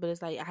 hours, but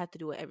it's like I have to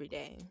do it every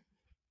day.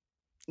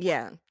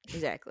 Yeah,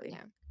 exactly.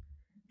 Yeah.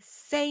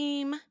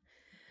 Same.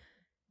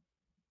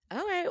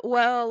 All right.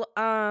 Well,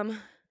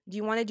 do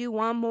you want to do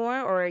one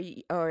more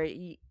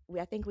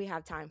I think we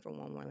have time for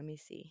one more. Let me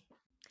see.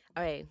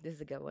 Okay, this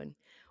is a good one.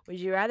 Would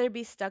you rather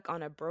be stuck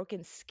on a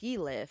broken ski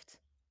lift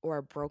or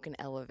a broken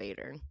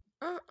elevator?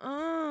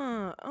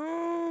 Uh-uh.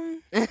 I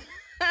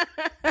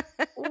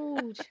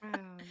Oh,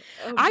 child.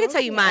 A can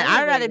tell you broken mine.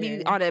 I'd rather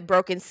be elevator. on a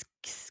broken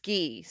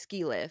ski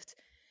lift.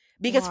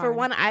 Because for Why?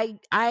 one, I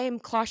am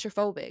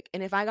claustrophobic,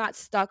 and if I got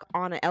stuck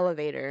on an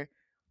elevator,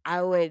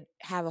 I would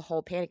have a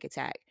whole panic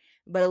attack.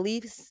 But at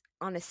least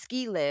on a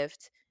ski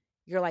lift,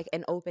 you're like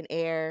in open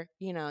air.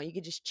 You know, you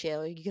could just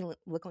chill. You can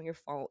look on your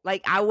phone.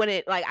 I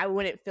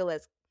wouldn't feel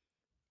as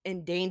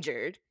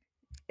endangered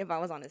if I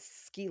was on a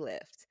ski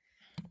lift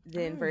I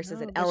than don't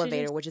versus an know, but you're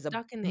elevator, just which is a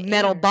stuck in the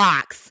metal air.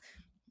 box.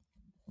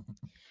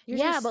 You're Yeah,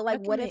 just but like,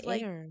 stuck in what the if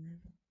like air.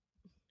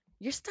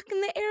 you're stuck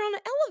in the air on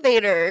an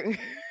elevator?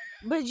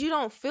 But you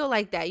don't feel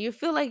like that. You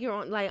feel like you're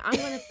on like I'm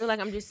gonna feel like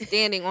I'm just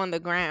standing on the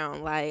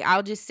ground. Like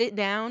I'll just sit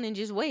down and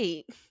just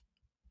wait.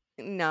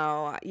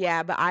 No,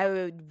 yeah, but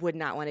would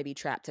not want to be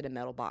trapped in a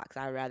metal box.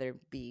 I'd rather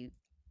be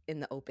in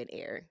the open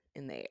air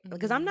in the air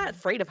because I'm not Mm.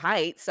 afraid of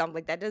heights. So I'm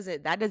like that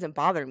doesn't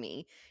bother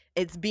me.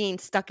 It's being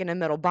stuck in a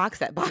metal box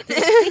that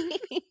bothers me.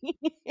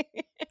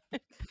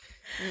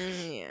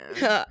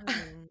 Yeah.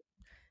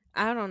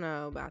 I don't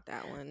know about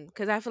that one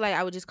because I feel like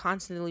I would just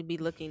constantly be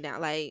looking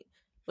down. Like,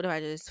 what if I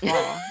just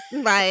fall?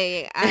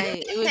 Like,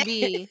 I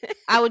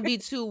would be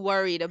too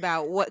worried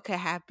about what could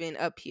happen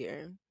up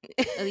here.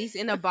 At least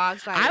in a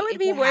box, I like would if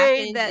be it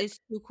worried happens, that it's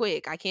too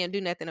quick. I can't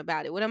do nothing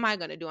about it. What am I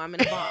gonna do? I'm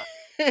in a box.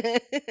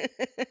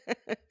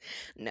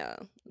 no.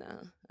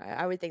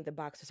 I would think the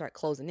box would start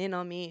closing in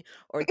on me,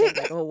 or think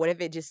like, oh, what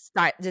if it just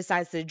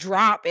decides to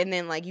drop and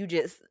then like you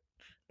just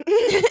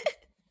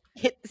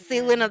hit the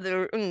ceiling Yeah. of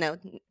the no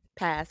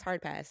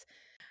hard pass.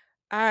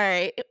 All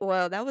right.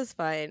 Well, that was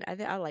fun. I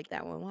think I like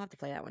that one. We'll have to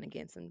play that one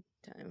again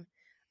sometime.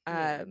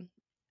 Yeah.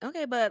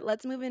 Okay, but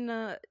let's move in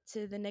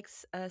to the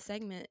next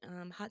segment,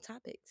 hot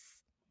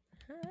topics.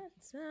 Hot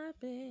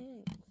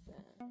topic.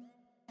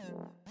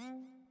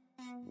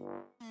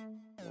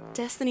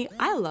 Destiny,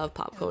 I love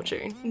pop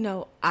culture.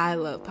 No, I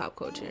love pop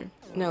culture.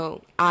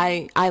 No,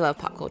 I love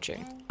pop culture.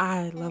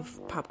 I love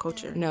pop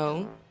culture.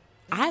 No,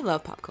 I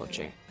love pop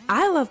culture.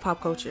 I love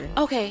pop culture.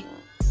 Okay,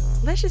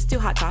 let's just do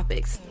hot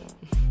topics.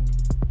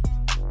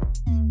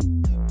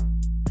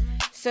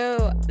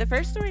 So the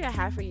first story I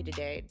have for you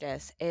today, Des,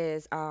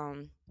 is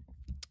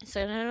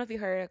so I don't know if you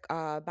heard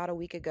about a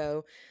week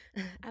ago,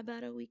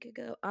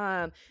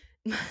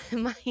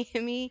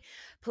 Miami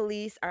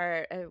police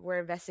were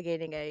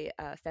investigating a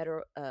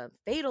federal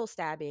fatal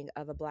stabbing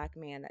of a black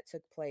man that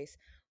took place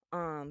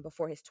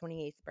before his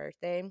 28th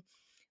birthday.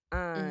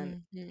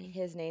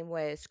 His name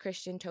was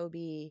Christian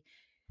Toby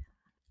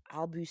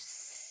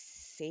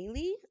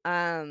Albusali.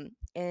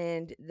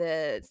 And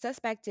the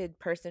suspected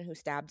person who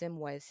stabbed him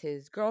was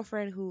his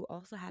girlfriend, who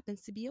also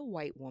happens to be a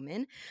white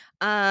woman.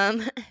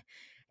 Um,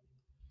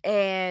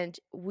 and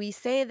we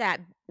say that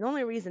the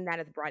only reason that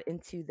is brought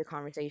into the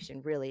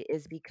conversation really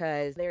is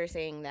because they're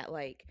saying that,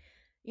 like,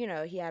 you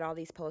know, he had all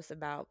these posts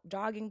about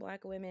dogging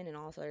black women and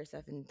all this other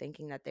stuff and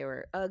thinking that they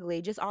were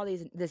ugly, just all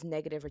this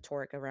negative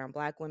rhetoric around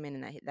black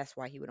women, and that's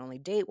why he would only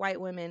date white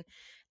women.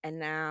 And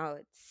now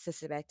it's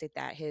suspected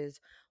that his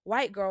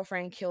white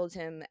girlfriend killed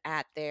him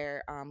at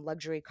their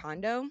luxury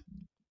condo.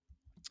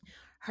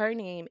 Her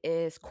name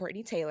is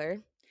Courtney Taylor.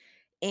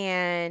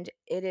 And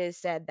it is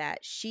said that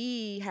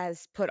she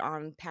has put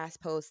on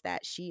past posts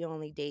that she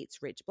only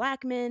dates rich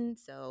black men.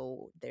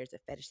 So there's a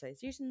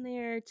fetishization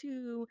there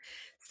too.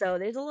 So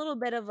there's a little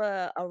bit of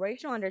a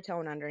racial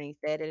undertone underneath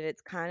it, and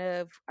it's kind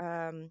of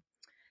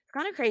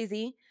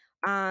crazy.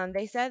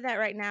 They said that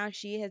right now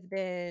she has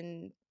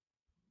been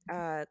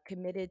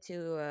committed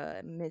to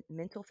a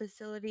mental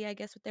facility, I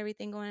guess, with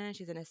everything going on.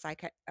 She's in a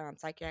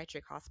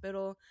psychiatric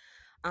hospital,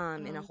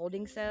 in a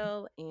holding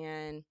cell,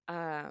 and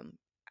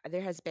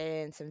there has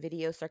been some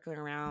videos circling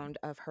around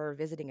of her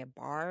visiting a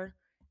bar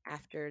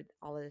after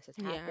all of this has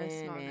Yeah, I happened,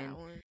 saw and that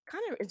one.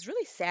 kind of it's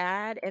really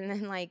sad. And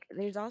then, like,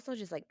 there's also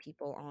just like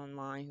people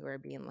online who are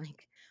being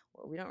like,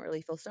 well, we don't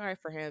really feel sorry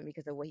for him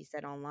because of what he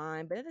said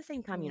online, but at the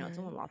same time, you know, Right.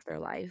 someone lost their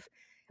life.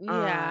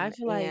 Yeah, I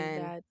feel like And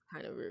that's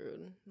kind of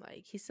rude.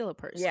 Like, he's still a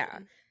yeah,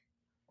 person.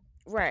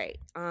 right.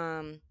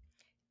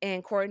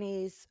 And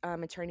Courtney's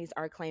attorneys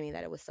are claiming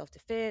that it was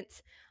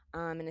self-defense.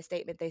 In a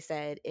statement, they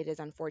said it is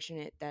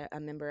unfortunate that a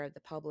member of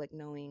the public,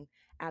 knowing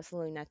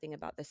absolutely nothing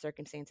about the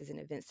circumstances and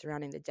events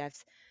surrounding the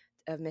deaths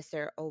of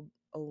Mr.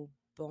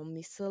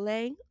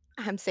 Obomisile,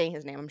 I'm saying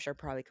his name, I'm sure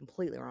probably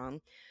completely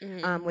wrong,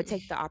 would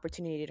take the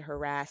opportunity to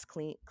harass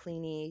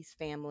Cleanie's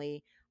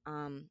family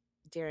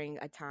during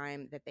a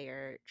time that they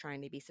are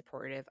trying to be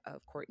supportive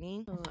of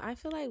Courtney. I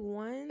feel like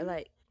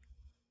Like,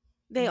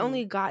 they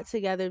only got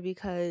together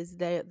because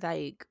they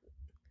like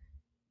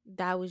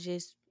that was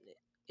just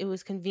it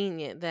was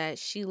convenient that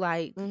she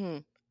liked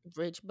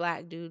rich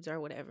black dudes or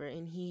whatever,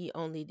 and he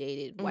only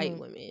dated white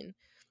women.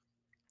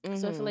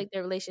 So I feel like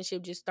their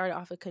relationship just started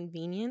off of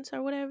convenience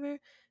or whatever.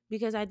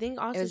 Because I think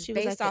it also was she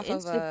was like based an off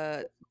of Insta,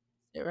 a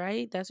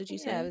right? That's what you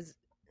yeah, it said. was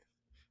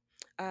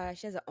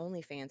she has an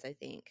OnlyFans, I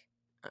think.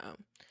 Oh,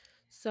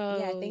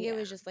 Yeah, I so think it yeah,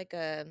 was just like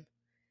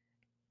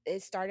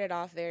it started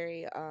off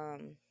very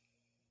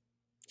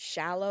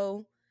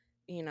shallow.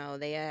 You know,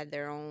 they had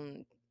their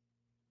own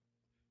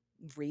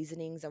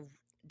reasonings of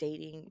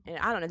dating, and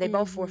I don't know, they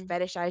both were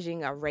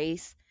fetishizing a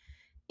race,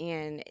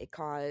 and it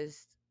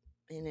caused,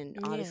 and then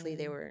obviously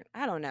they yeah, were,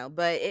 I don't know,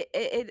 but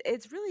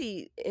it's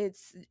really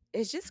it's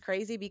just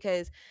crazy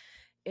because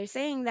they're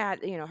saying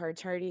that, you know, her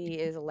attorney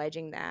is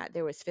alleging that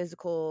there was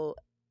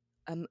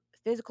um,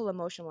 physical,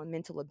 emotional, and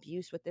mental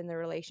abuse within the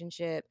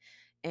relationship.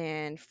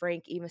 And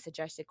Frank even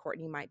suggested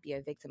Courtney might be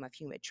a victim of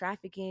human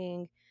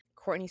trafficking.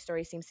 Courtney's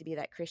story seems to be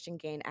that Christian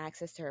gained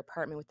access to her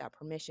apartment without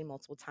permission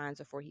multiple times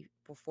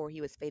before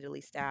he was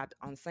fatally stabbed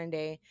on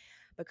Sunday.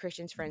 But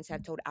Christian's friends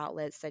have told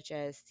outlets such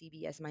as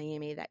CBS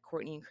Miami that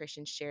Courtney and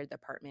Christian shared the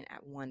apartment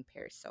at one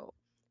Paraiso.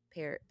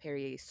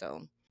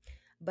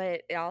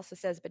 But it also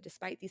says, but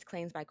despite these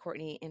claims by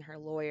Courtney and her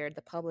lawyer,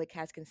 the public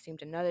has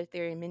consumed another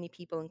theory. Many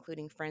people,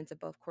 including friends of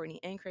both Courtney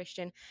and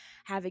Christian,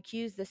 have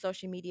accused the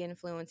social media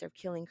influencer of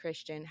killing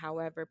Christian.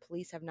 However,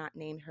 police have not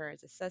named her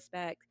as a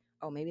suspect.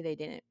 Oh, maybe they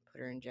didn't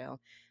put her in jail.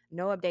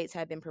 No updates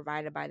have been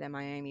provided by the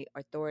Miami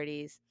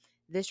authorities.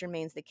 This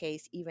remains the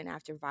case even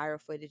after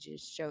viral footage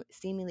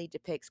seemingly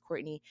depicts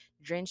Courtney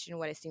drenched in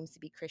what it seems to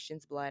be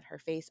Christian's blood. Her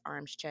face,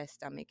 arms, chest,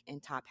 stomach,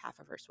 and top half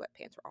of her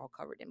sweatpants were all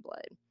covered in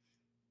blood.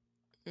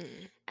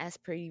 As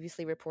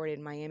previously reported,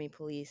 Miami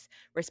police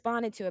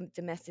responded to a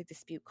domestic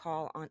dispute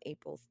call on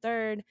April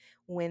 3rd.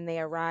 When they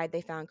arrived,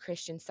 they found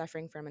Christian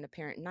suffering from an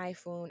apparent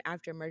knife wound.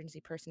 After emergency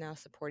personnel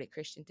supported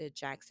Christian to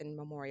Jackson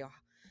Memorial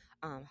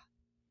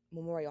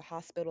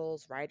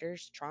Hospital's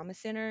Riders Trauma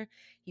Center,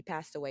 he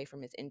passed away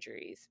from his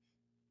injuries.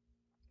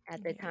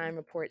 At the time,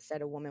 reports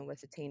said a woman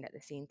was detained at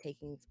the scene,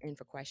 taken in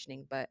for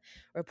questioning, but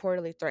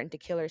reportedly threatened to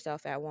kill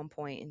herself at one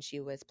point, and she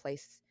was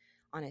placed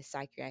on a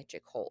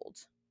psychiatric hold.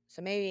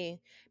 So maybe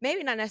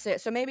not necessarily.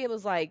 So maybe it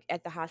was like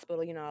at the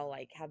hospital,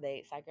 like how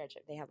they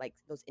psychiatric, they have like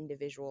those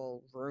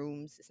individual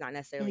rooms. It's not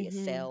necessarily a Mm-hmm.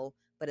 cell,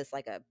 but it's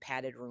like a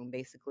padded room,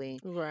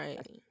 basically.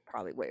 That's Right.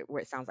 probably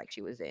where it sounds like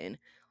she was in.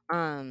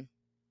 Um,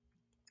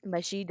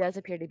 but she does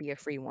appear to be a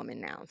free woman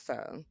now.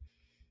 So,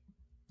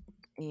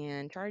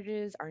 and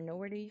charges are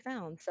nowhere to be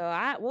found. So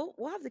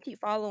we'll have to keep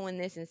following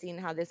this and seeing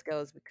how this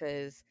goes,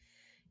 because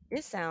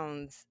this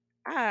sounds,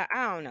 I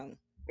don't know.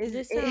 Is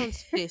This it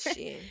sounds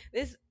fishy.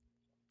 this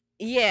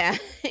Yeah,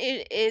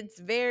 it's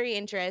very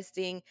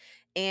interesting.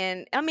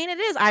 And I mean, it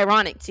is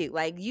ironic too.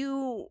 Like,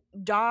 you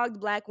dogged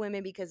black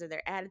women because of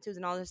their attitudes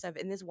and all this stuff,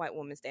 and this white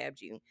woman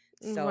stabbed you.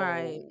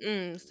 Right.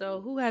 So,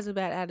 So who has a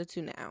bad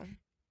attitude now?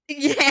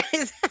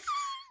 yes.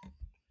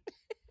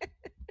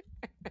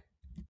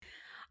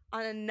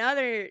 On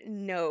another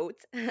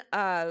note,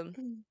 um,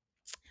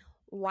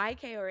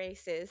 YK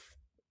Oasis,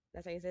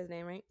 that's how you say his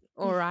name, right?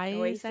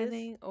 Orias, I Oasis,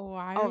 think.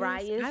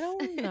 Orias. I Orias,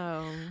 don't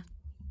know.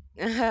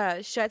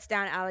 shuts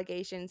down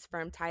allegations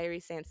from Tyree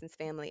Sampson's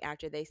family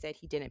after they said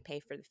he didn't pay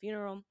for the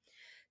funeral.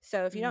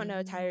 So, if you don't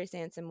know, Mm-hmm. Tyree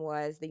Sampson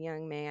was the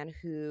young man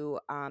who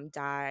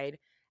died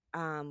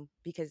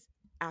because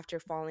after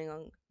falling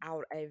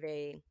out of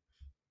a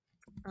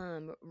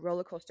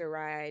roller coaster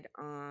ride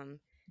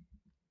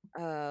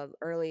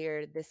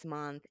earlier this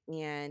month,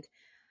 and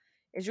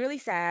it's really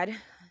sad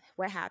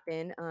what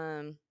happened.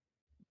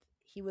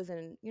 He was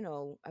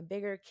a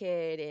bigger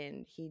kid,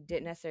 and he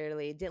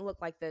didn't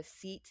look like the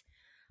seat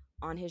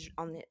on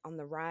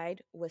the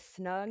ride was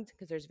snugged,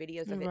 because there's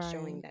videos of it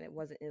showing Right. that it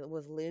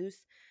was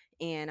loose.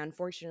 And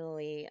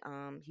unfortunately,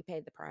 he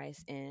paid the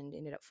price and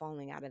ended up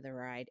falling out of the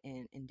ride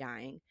and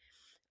dying.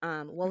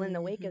 Well, in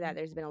the wake of Mm-hmm. that,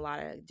 there's been a lot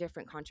of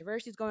different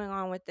controversies going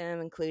on with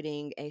them,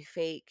 including a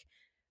fake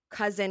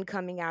cousin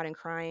coming out and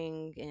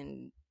crying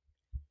and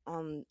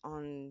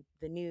on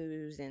the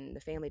news, and the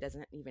family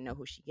doesn't even know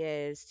who she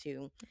is,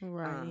 to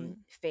Right.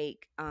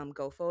 fake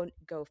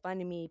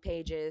GoFundMe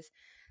pages.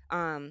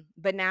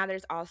 But now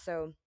there's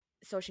also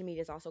social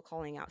media is also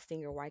calling out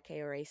singer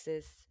YK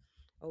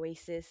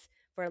Oasis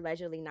for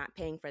allegedly not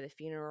paying for the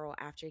funeral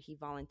after he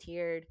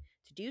volunteered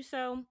to do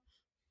so.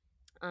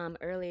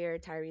 Earlier,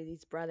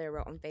 Tyrese's brother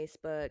wrote on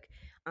Facebook,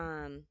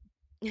 um,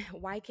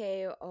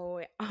 YK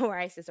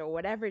Oasis, or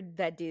whatever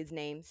that dude's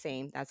name,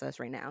 same, that's us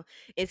right now,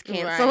 is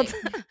canceled.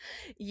 Right.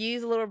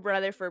 Used little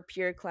brother for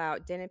pure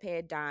clout, didn't pay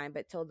a dime,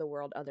 but told the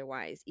world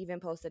otherwise. Even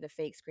posted a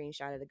fake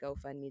screenshot of the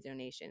GoFundMe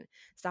donation.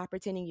 Stop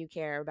pretending you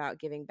care about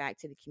giving back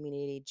to the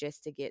community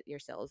just to get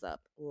yourselves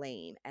up.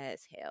 Lame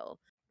as hell.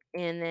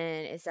 And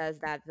then it says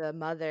that the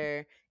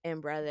mother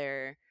and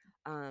brother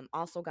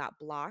also got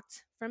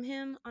blocked from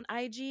him on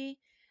IG,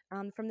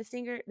 from the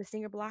singer. The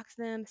singer blocks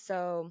them.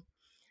 So,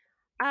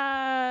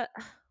 uh,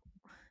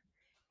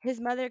 his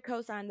mother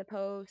co-signed the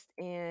post,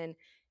 and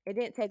it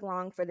didn't take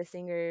long for the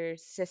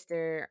singer's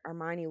sister,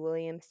 Armani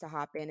Williams, to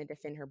hop in and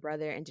defend her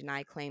brother and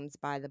deny claims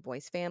by the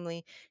boy's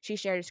family. She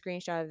shared a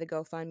screenshot of the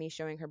GoFundMe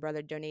showing her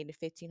brother donated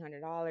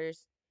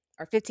 $1,500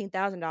 or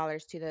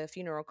 $15,000 to the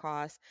funeral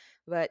costs,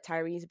 but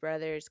Tyree's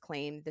brothers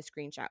claimed the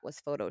screenshot was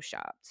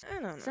photoshopped. I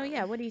don't So know.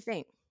 yeah, what do you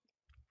think?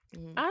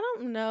 Mm-hmm. I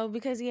don't know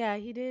because yeah,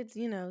 he did,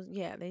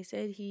 yeah, they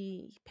said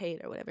he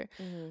paid or whatever.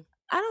 Mm-hmm.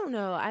 I don't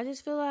know. I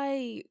just feel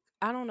like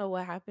I don't know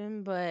what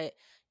happened, but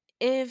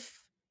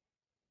if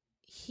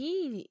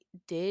he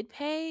did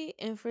pay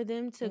and for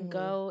them to Mm-hmm.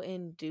 go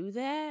and do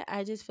that,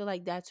 I just feel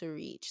like that's a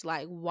reach.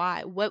 Like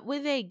why? What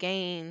would they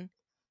gain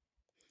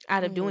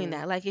out of doing Mm-hmm.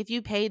 that? Like if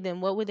you paid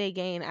them, what would they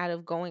gain out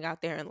of going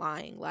out there and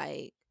lying?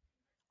 Like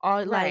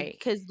or like Right.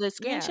 cuz the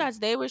Yeah. screenshots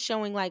they were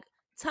showing like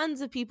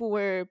tons of people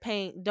were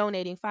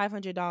donating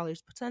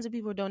 $500. Tons of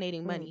people were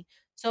donating Mm. money.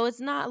 So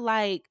it's not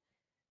like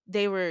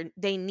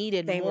they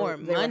needed more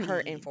They were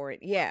hurting money. for it.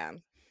 Yeah.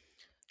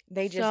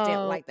 They just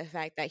didn't So like the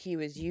fact that he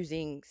was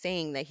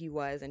saying that he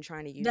was, and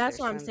trying to use their that's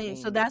what I'm son's saying.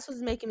 So name. that's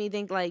what's making me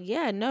think like,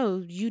 yeah,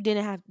 no, you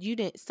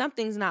didn't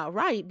something's not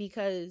right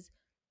because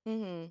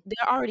Mhm.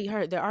 they're already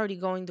hurt. They're already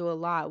going through a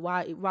lot.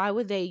 Why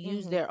would they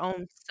use Mhm. their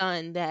own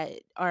son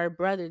that or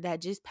brother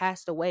that just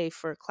passed away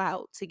for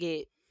clout to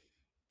get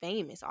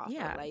famous off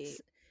of? Yeah.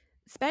 Like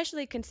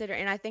Especially consider,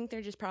 and I think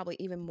they're just probably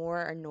even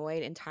more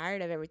annoyed and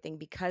tired of everything,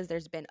 because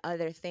there's been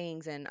other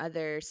things and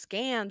other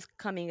scams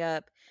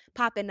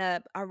popping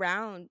up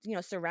around,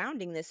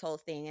 surrounding this whole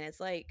thing. And it's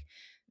like,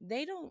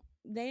 they don't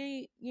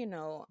they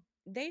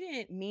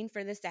didn't mean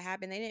for this to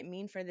happen. They didn't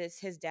mean for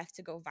his death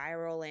to go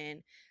viral,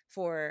 and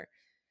for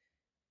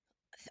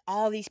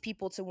all these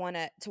people to want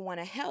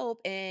to help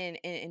and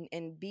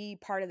be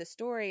part of the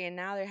story. And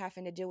now they're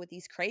having to deal with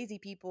these crazy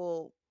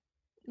people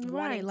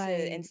right, wanting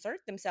to like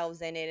insert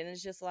themselves in it. And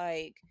it's just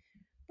like,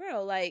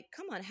 bro, like,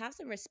 come on, have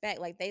some respect.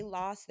 Like, they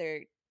lost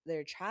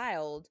their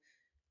child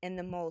in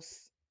the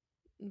most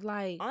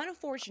like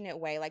unfortunate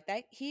way. Like,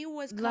 that he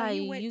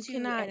went you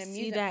to an cannot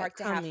see amusement that park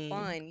to have coming.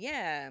 fun.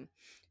 Yeah.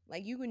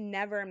 Like, you would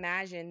never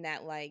imagine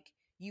that, like,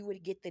 you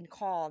would get the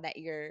call that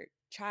your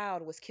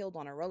child was killed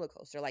on a roller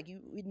coaster. Like, you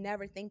would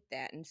never think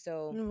that. And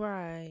so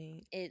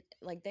Right. it,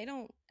 like, they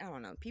don't, I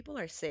don't know, people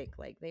are sick,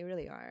 like, they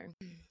really are.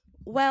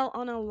 Well,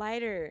 on a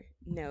lighter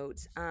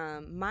note,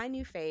 my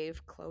new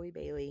fave, Chloe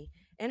Bailey,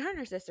 and her and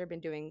her sister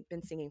been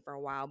singing for a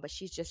while, but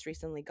she's just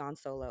recently gone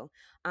solo.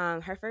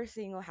 Her first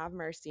single, "Have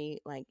Mercy,"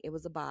 like it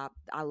was a bop.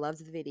 I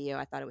loved the video.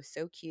 I thought it was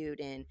so cute,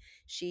 and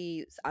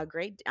she's a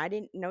great. I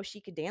didn't know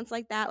she could dance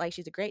like that. Like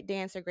she's a great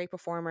dancer, great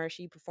performer.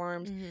 She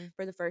performed Hmm.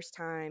 for the first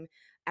time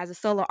as a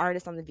solo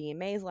artist on the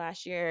VMAs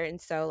last year, and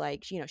so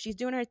like she's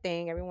doing her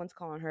thing. Everyone's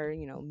calling her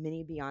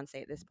mini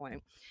Beyonce at this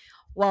point.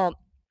 Well,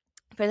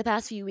 for the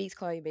past few weeks,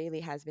 Chloe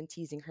Bailey has been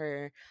teasing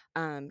her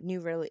new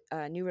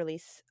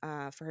release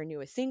for her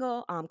newest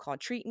single called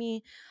 "Treat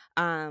Me,"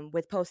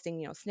 with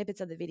posting snippets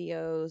of the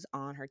videos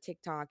on her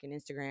TikTok and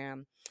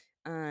Instagram,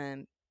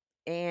 um,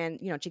 and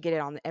to get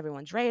it on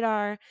everyone's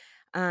radar.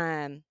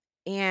 Um,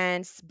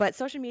 but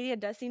social media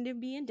does seem to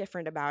be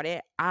indifferent about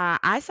it.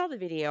 I saw the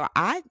video.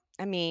 I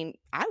mean,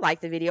 I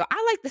like the video.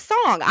 I like the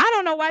song. I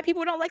don't know why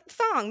people don't like the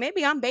song.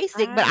 Maybe I'm I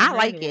basic, but haven't I heard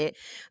like it. it.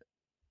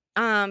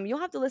 You'll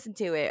have to listen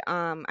to it.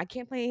 I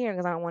can't play it here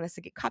because I don't want us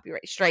to get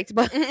copyright strikes.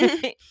 But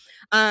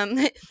um,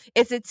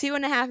 it's a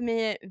 2.5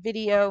 minute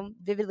video,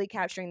 vividly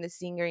capturing the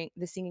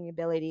singing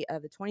ability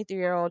of the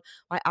 23-year-old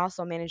while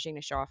also managing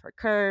to show off her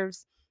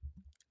curves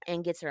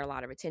and gets her a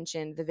lot of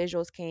attention. The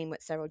visuals came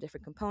with several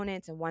different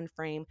components. In one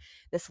frame,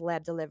 the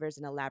celeb delivers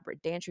an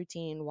elaborate dance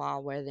routine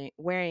while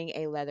wearing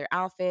a leather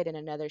outfit. In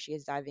another, she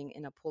is diving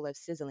in a pool of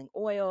sizzling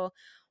oil.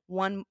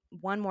 One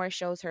more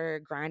shows her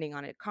grinding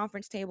on a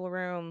conference table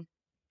room.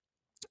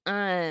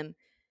 Um,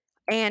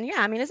 and yeah,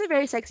 I mean, it's a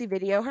very sexy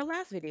video. Her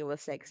last video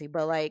was sexy,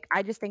 but like,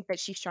 I just think that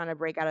she's trying to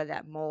break out of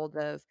that mold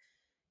of,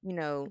 you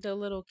know, The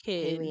little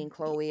Haley kid and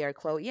Chloe or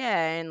Chloe,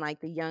 yeah, and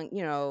like the young,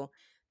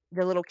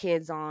 the little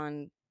kids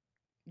on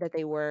that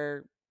they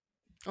were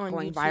on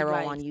going YouTube, viral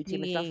like on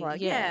YouTube and stuff singing.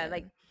 like, yeah, Yeah.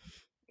 like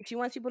she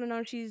wants people to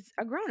know she's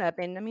a grown up,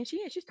 and I mean,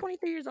 she's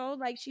 23 years old,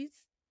 like she's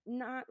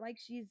not like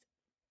she's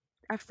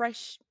a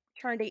fresh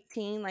turned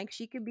 18, like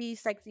she could be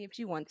sexy if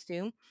she wants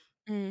to.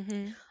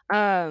 Hmm.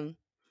 Um,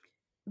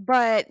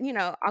 But,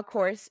 of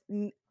course,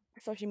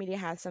 social media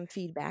has some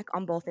feedback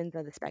on both ends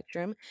of the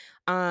spectrum.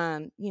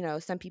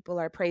 Some people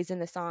are praising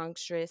the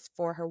songstress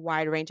for her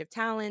wide range of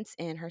talents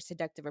and her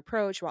seductive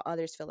approach, while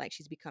others feel like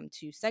she's become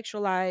too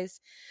sexualized,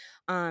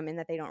 and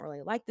that they don't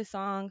really like the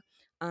song.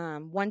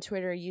 One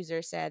Twitter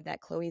user said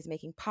that Chloe is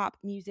making pop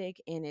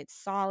music and it's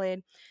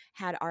solid.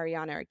 Had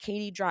Ariana or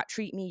Katie drop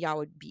 "Treat Me," y'all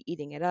would be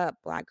eating it up.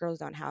 Black girls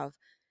don't have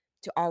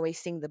to always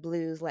sing the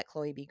blues. Let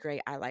Chloe be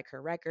great. I like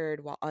her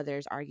record. While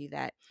others argue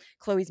that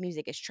Chloe's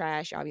music is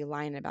trash. I'll be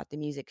lying about the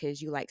music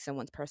because you like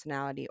someone's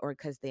personality or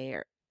because they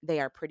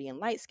are pretty and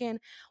light skinned.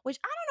 Which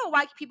I don't know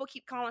why people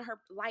keep calling her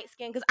light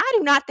skinned because I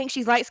do not think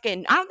she's light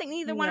skinned. I don't think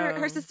neither one of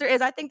her No. sister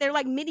is. I think they're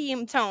like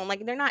medium tone.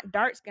 Like they're not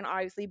dark skinned,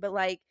 obviously, but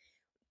like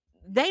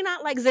they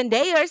not like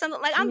Zendaya or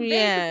something. Like I'm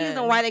very confused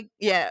on Yeah. why they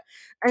yeah.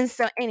 And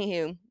so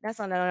anywho, that's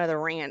on another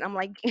rant. I'm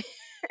like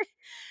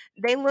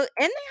they look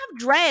and they have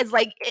dreads.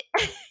 Like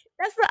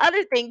that's the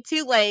other thing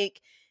too.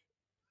 Like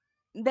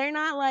they're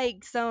not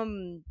like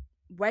some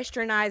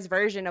westernized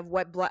version of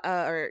what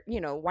or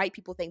white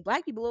people think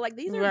black people look like.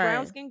 These are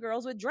brown Right. skinned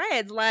girls with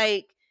dreads,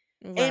 like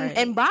and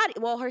Right. body.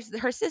 Well, her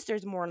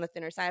sister's more on the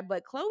thinner side,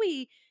 but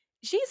Chloe,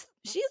 she's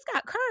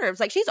got curves.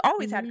 Like she's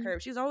always had Hmm.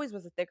 curves. She's always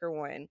was a thicker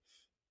one.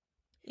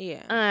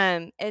 Yeah.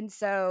 And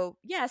so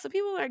yeah, so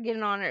people are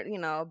getting on it,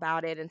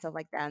 about it and stuff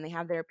like that, and they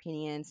have their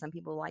opinions. Some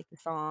people like the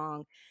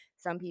song,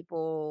 some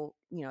people,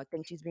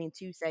 think she's being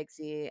too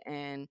sexy,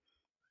 and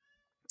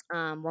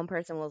one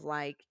person was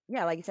like,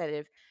 yeah, like you said,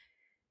 if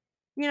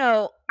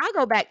I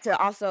go back to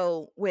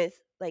also with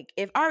like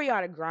if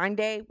Ariana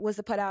Grande was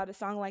to put out a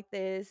song like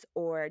this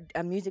or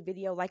a music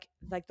video like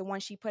the one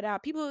she put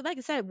out, people like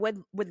I said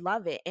would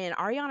love it. And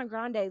Ariana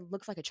Grande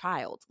looks like a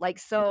child, like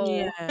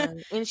so, Yeah.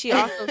 And she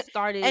also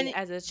started and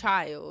as a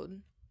child.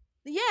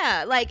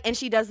 yeah, like and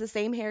she does the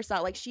same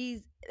hairstyle. Like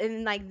she's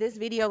in like this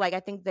video, like I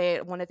think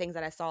that one of the things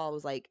that I saw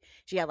was like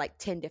she had like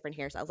 10 different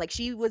hairstyles. Like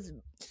she was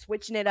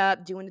switching it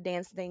up, doing the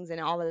dance things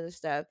and all of this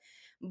stuff.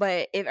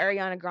 But if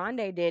Ariana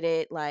Grande did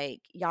it,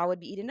 like y'all would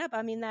be eating up.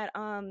 I mean that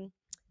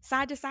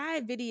side to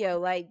side video,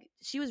 like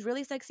she was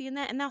really sexy in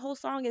that, and that whole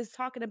song is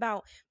talking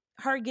about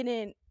her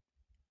getting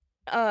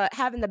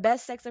having the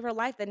best sex of her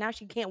life that now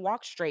she can't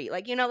walk straight.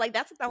 Like, like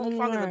that's what the whole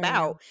song is Right.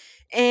 about.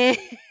 And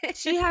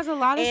She has a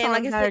lot of and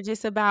like songs I that said, are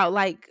just about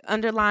like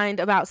underlined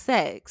about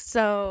sex.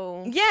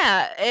 So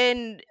yeah,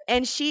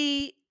 and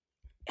she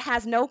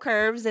has no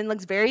curves and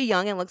looks very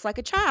young and looks like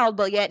a child,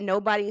 but yet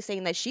nobody is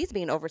saying that she's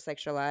being over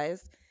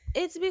sexualized.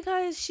 it's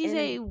because she's And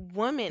a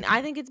woman.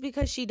 I think it's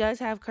because she does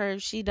have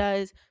curves. She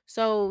does.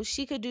 So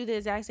she could do the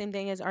exact same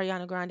thing as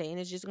Ariana Grande, and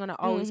it's just going to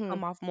always hmm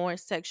come off more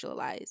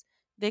sexualized.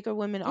 Thicker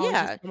women always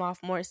just yeah, come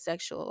off more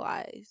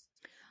sexualized.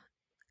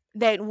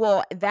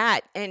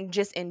 that and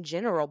just in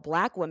general,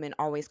 black women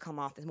always come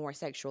off as more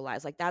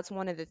sexualized. Like that's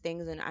one of the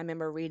things, and I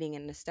remember reading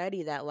in the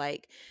study that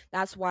like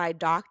that's why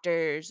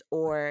doctors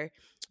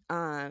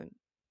um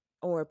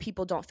or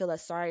people don't feel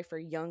as sorry for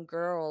young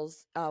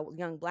girls,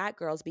 young black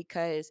girls,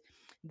 because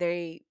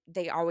they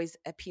always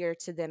appear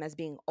to them as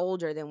being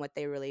older than what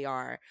they really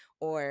are,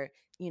 or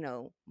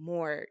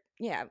more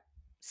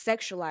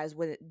sexualized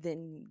with it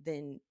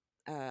than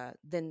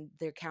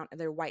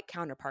their white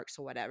counterparts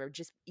or whatever.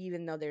 Just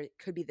even though they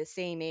could be the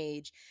same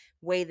age,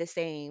 weigh the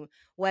same,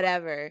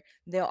 whatever,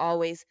 they'll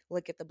always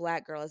look at the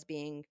Black girl as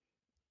being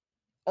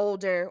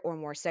older or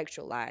more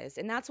sexualized.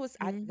 And that's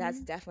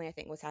that's definitely, I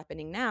think, what's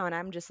happening now. And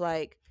I'm just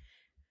like,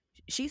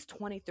 she's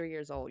 23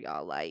 years old,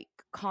 y'all. Like,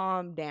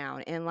 calm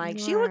down. And like,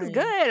 she looks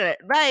good.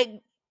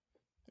 Like,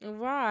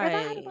 if I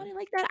had a body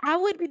like that, I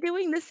would be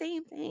doing the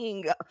same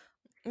thing.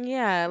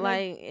 Yeah,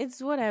 like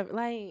it's whatever.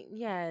 Like,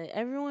 yeah,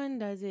 everyone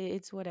does it.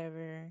 It's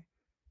whatever.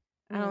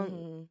 I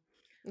don't.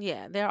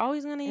 Yeah, they're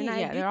always gonna.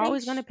 They're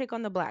always gonna pick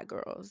on the Black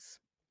girls.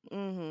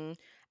 And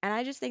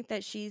I just think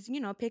that she's,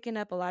 picking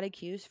up a lot of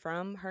cues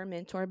from her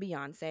mentor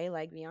Beyonce.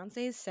 Like,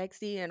 Beyonce is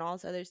sexy and all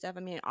this other stuff. I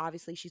mean,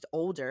 obviously she's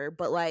older,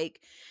 but like,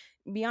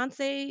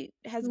 Beyonce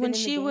has been in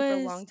the game for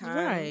a long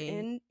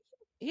time,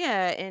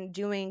 and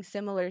doing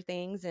similar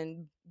things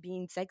and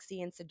being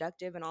sexy and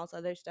seductive and all this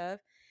other stuff.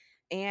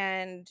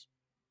 And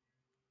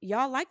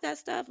y'all like that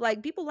stuff.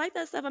 Like, people like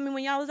that stuff. I mean,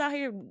 when y'all was out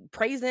here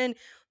praising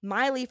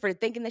Miley for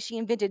thinking that she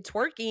invented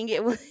twerking,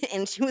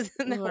 and she was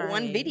in that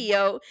one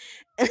video,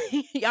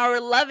 y'all were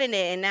loving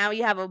it. And now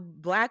you have a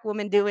Black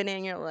woman doing it,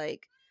 and you're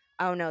like,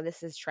 oh no,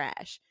 this is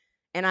trash.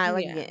 And I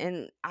like it.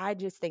 And I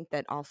just think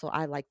that also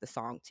I like the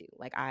song too.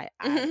 Like, I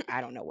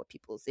don't know what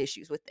people's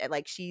issues with it.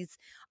 Like, she's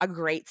a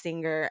great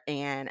singer,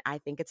 and I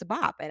think it's a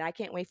bop. And I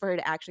can't wait for her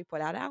to actually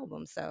put out an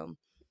album. So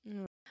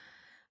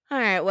all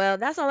right, well,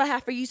 that's all I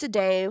have for you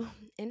today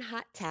in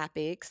Hot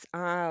Topics. We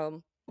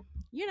are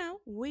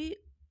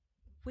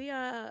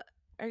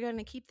going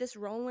to keep this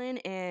rolling,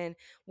 and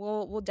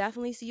we'll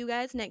definitely see you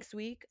guys next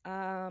week.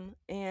 And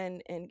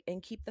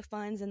keep the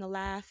funds and the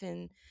laugh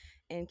and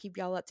keep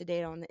y'all up to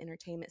date on the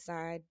entertainment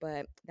side.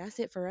 But that's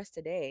it for us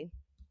today.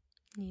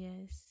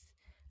 Yes.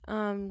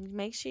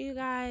 Make sure you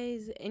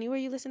guys, anywhere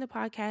you listen to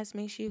podcasts,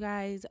 make sure you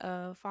guys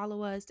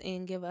follow us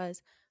and give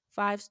us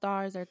 5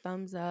 stars or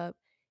thumbs up.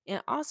 And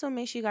also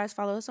make sure you guys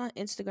follow us on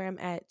Instagram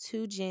at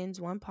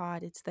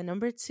 2gens1pod. It's the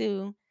number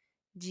 2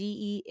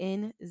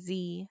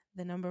 GENZ,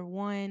 the number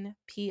 1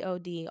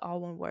 POD,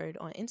 all one word,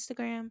 on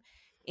Instagram.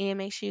 And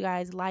make sure you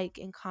guys like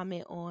and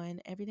comment on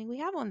everything we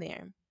have on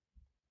there.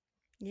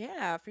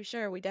 Yeah, for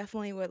sure. We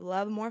definitely would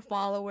love more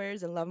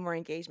followers and love more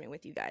engagement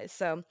with you guys.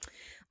 So,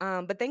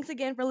 but thanks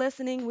again for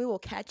listening. We will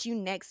catch you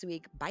next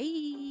week.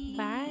 Bye.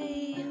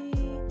 Bye.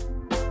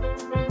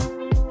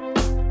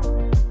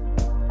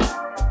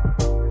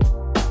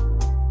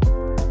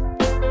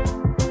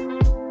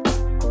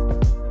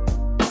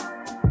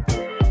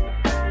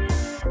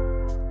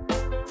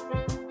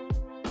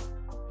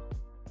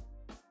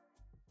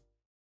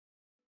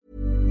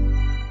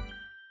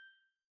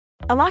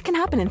 A lot can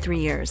happen in 3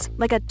 years,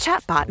 like a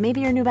chatbot may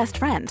be your new best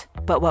friend.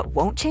 But what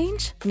won't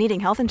change? Needing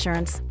health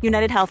insurance.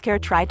 United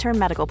Healthcare Tri-Term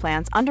Medical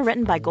Plans,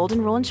 underwritten by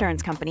Golden Rule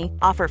Insurance Company,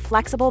 offer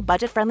flexible,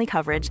 budget-friendly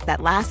coverage that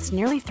lasts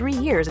nearly 3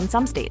 years in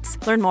some states.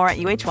 Learn more at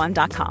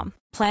uh1.com.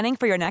 Planning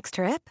for your next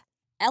trip?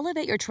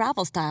 Elevate your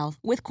travel style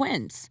with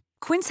Quince.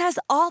 Quince has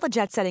all the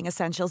jet-setting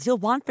essentials you'll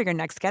want for your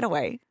next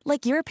getaway,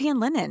 like European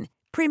linen,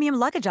 premium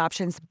luggage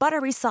options,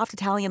 buttery soft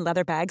Italian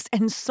leather bags,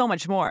 and so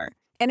much more.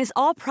 And is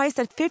all priced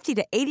at 50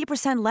 to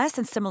 80% less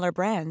than similar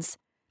brands.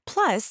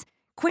 Plus,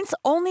 Quince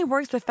only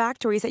works with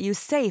factories that use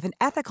safe and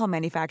ethical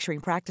manufacturing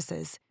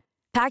practices.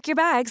 Pack your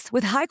bags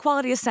with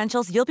high-quality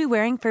essentials you'll be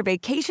wearing for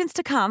vacations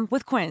to come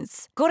with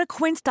Quince. Go to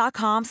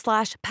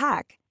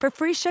quince.com/pack for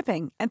free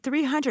shipping and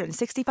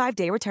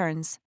 365-day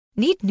returns.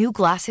 Need new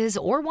glasses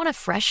or want a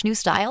fresh new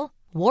style?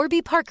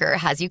 Warby Parker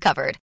has you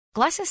covered.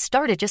 Glasses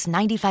start at just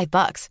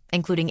 $95,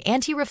 including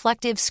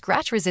anti-reflective,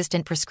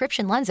 scratch-resistant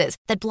prescription lenses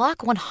that block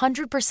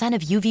 100%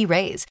 of UV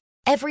rays.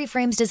 Every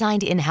frame's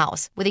designed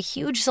in-house with a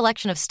huge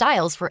selection of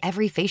styles for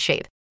every face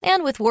shape.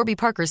 And with Warby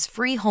Parker's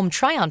free home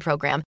try-on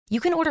program, you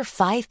can order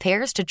 5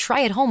 pairs to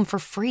try at home for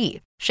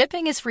free.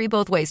 Shipping is free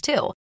both ways,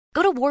 too.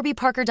 Go to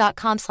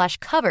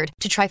warbyparker.com/covered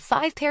to try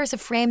 5 pairs of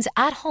frames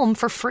at home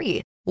for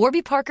free.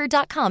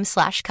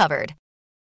 warbyparker.com/covered.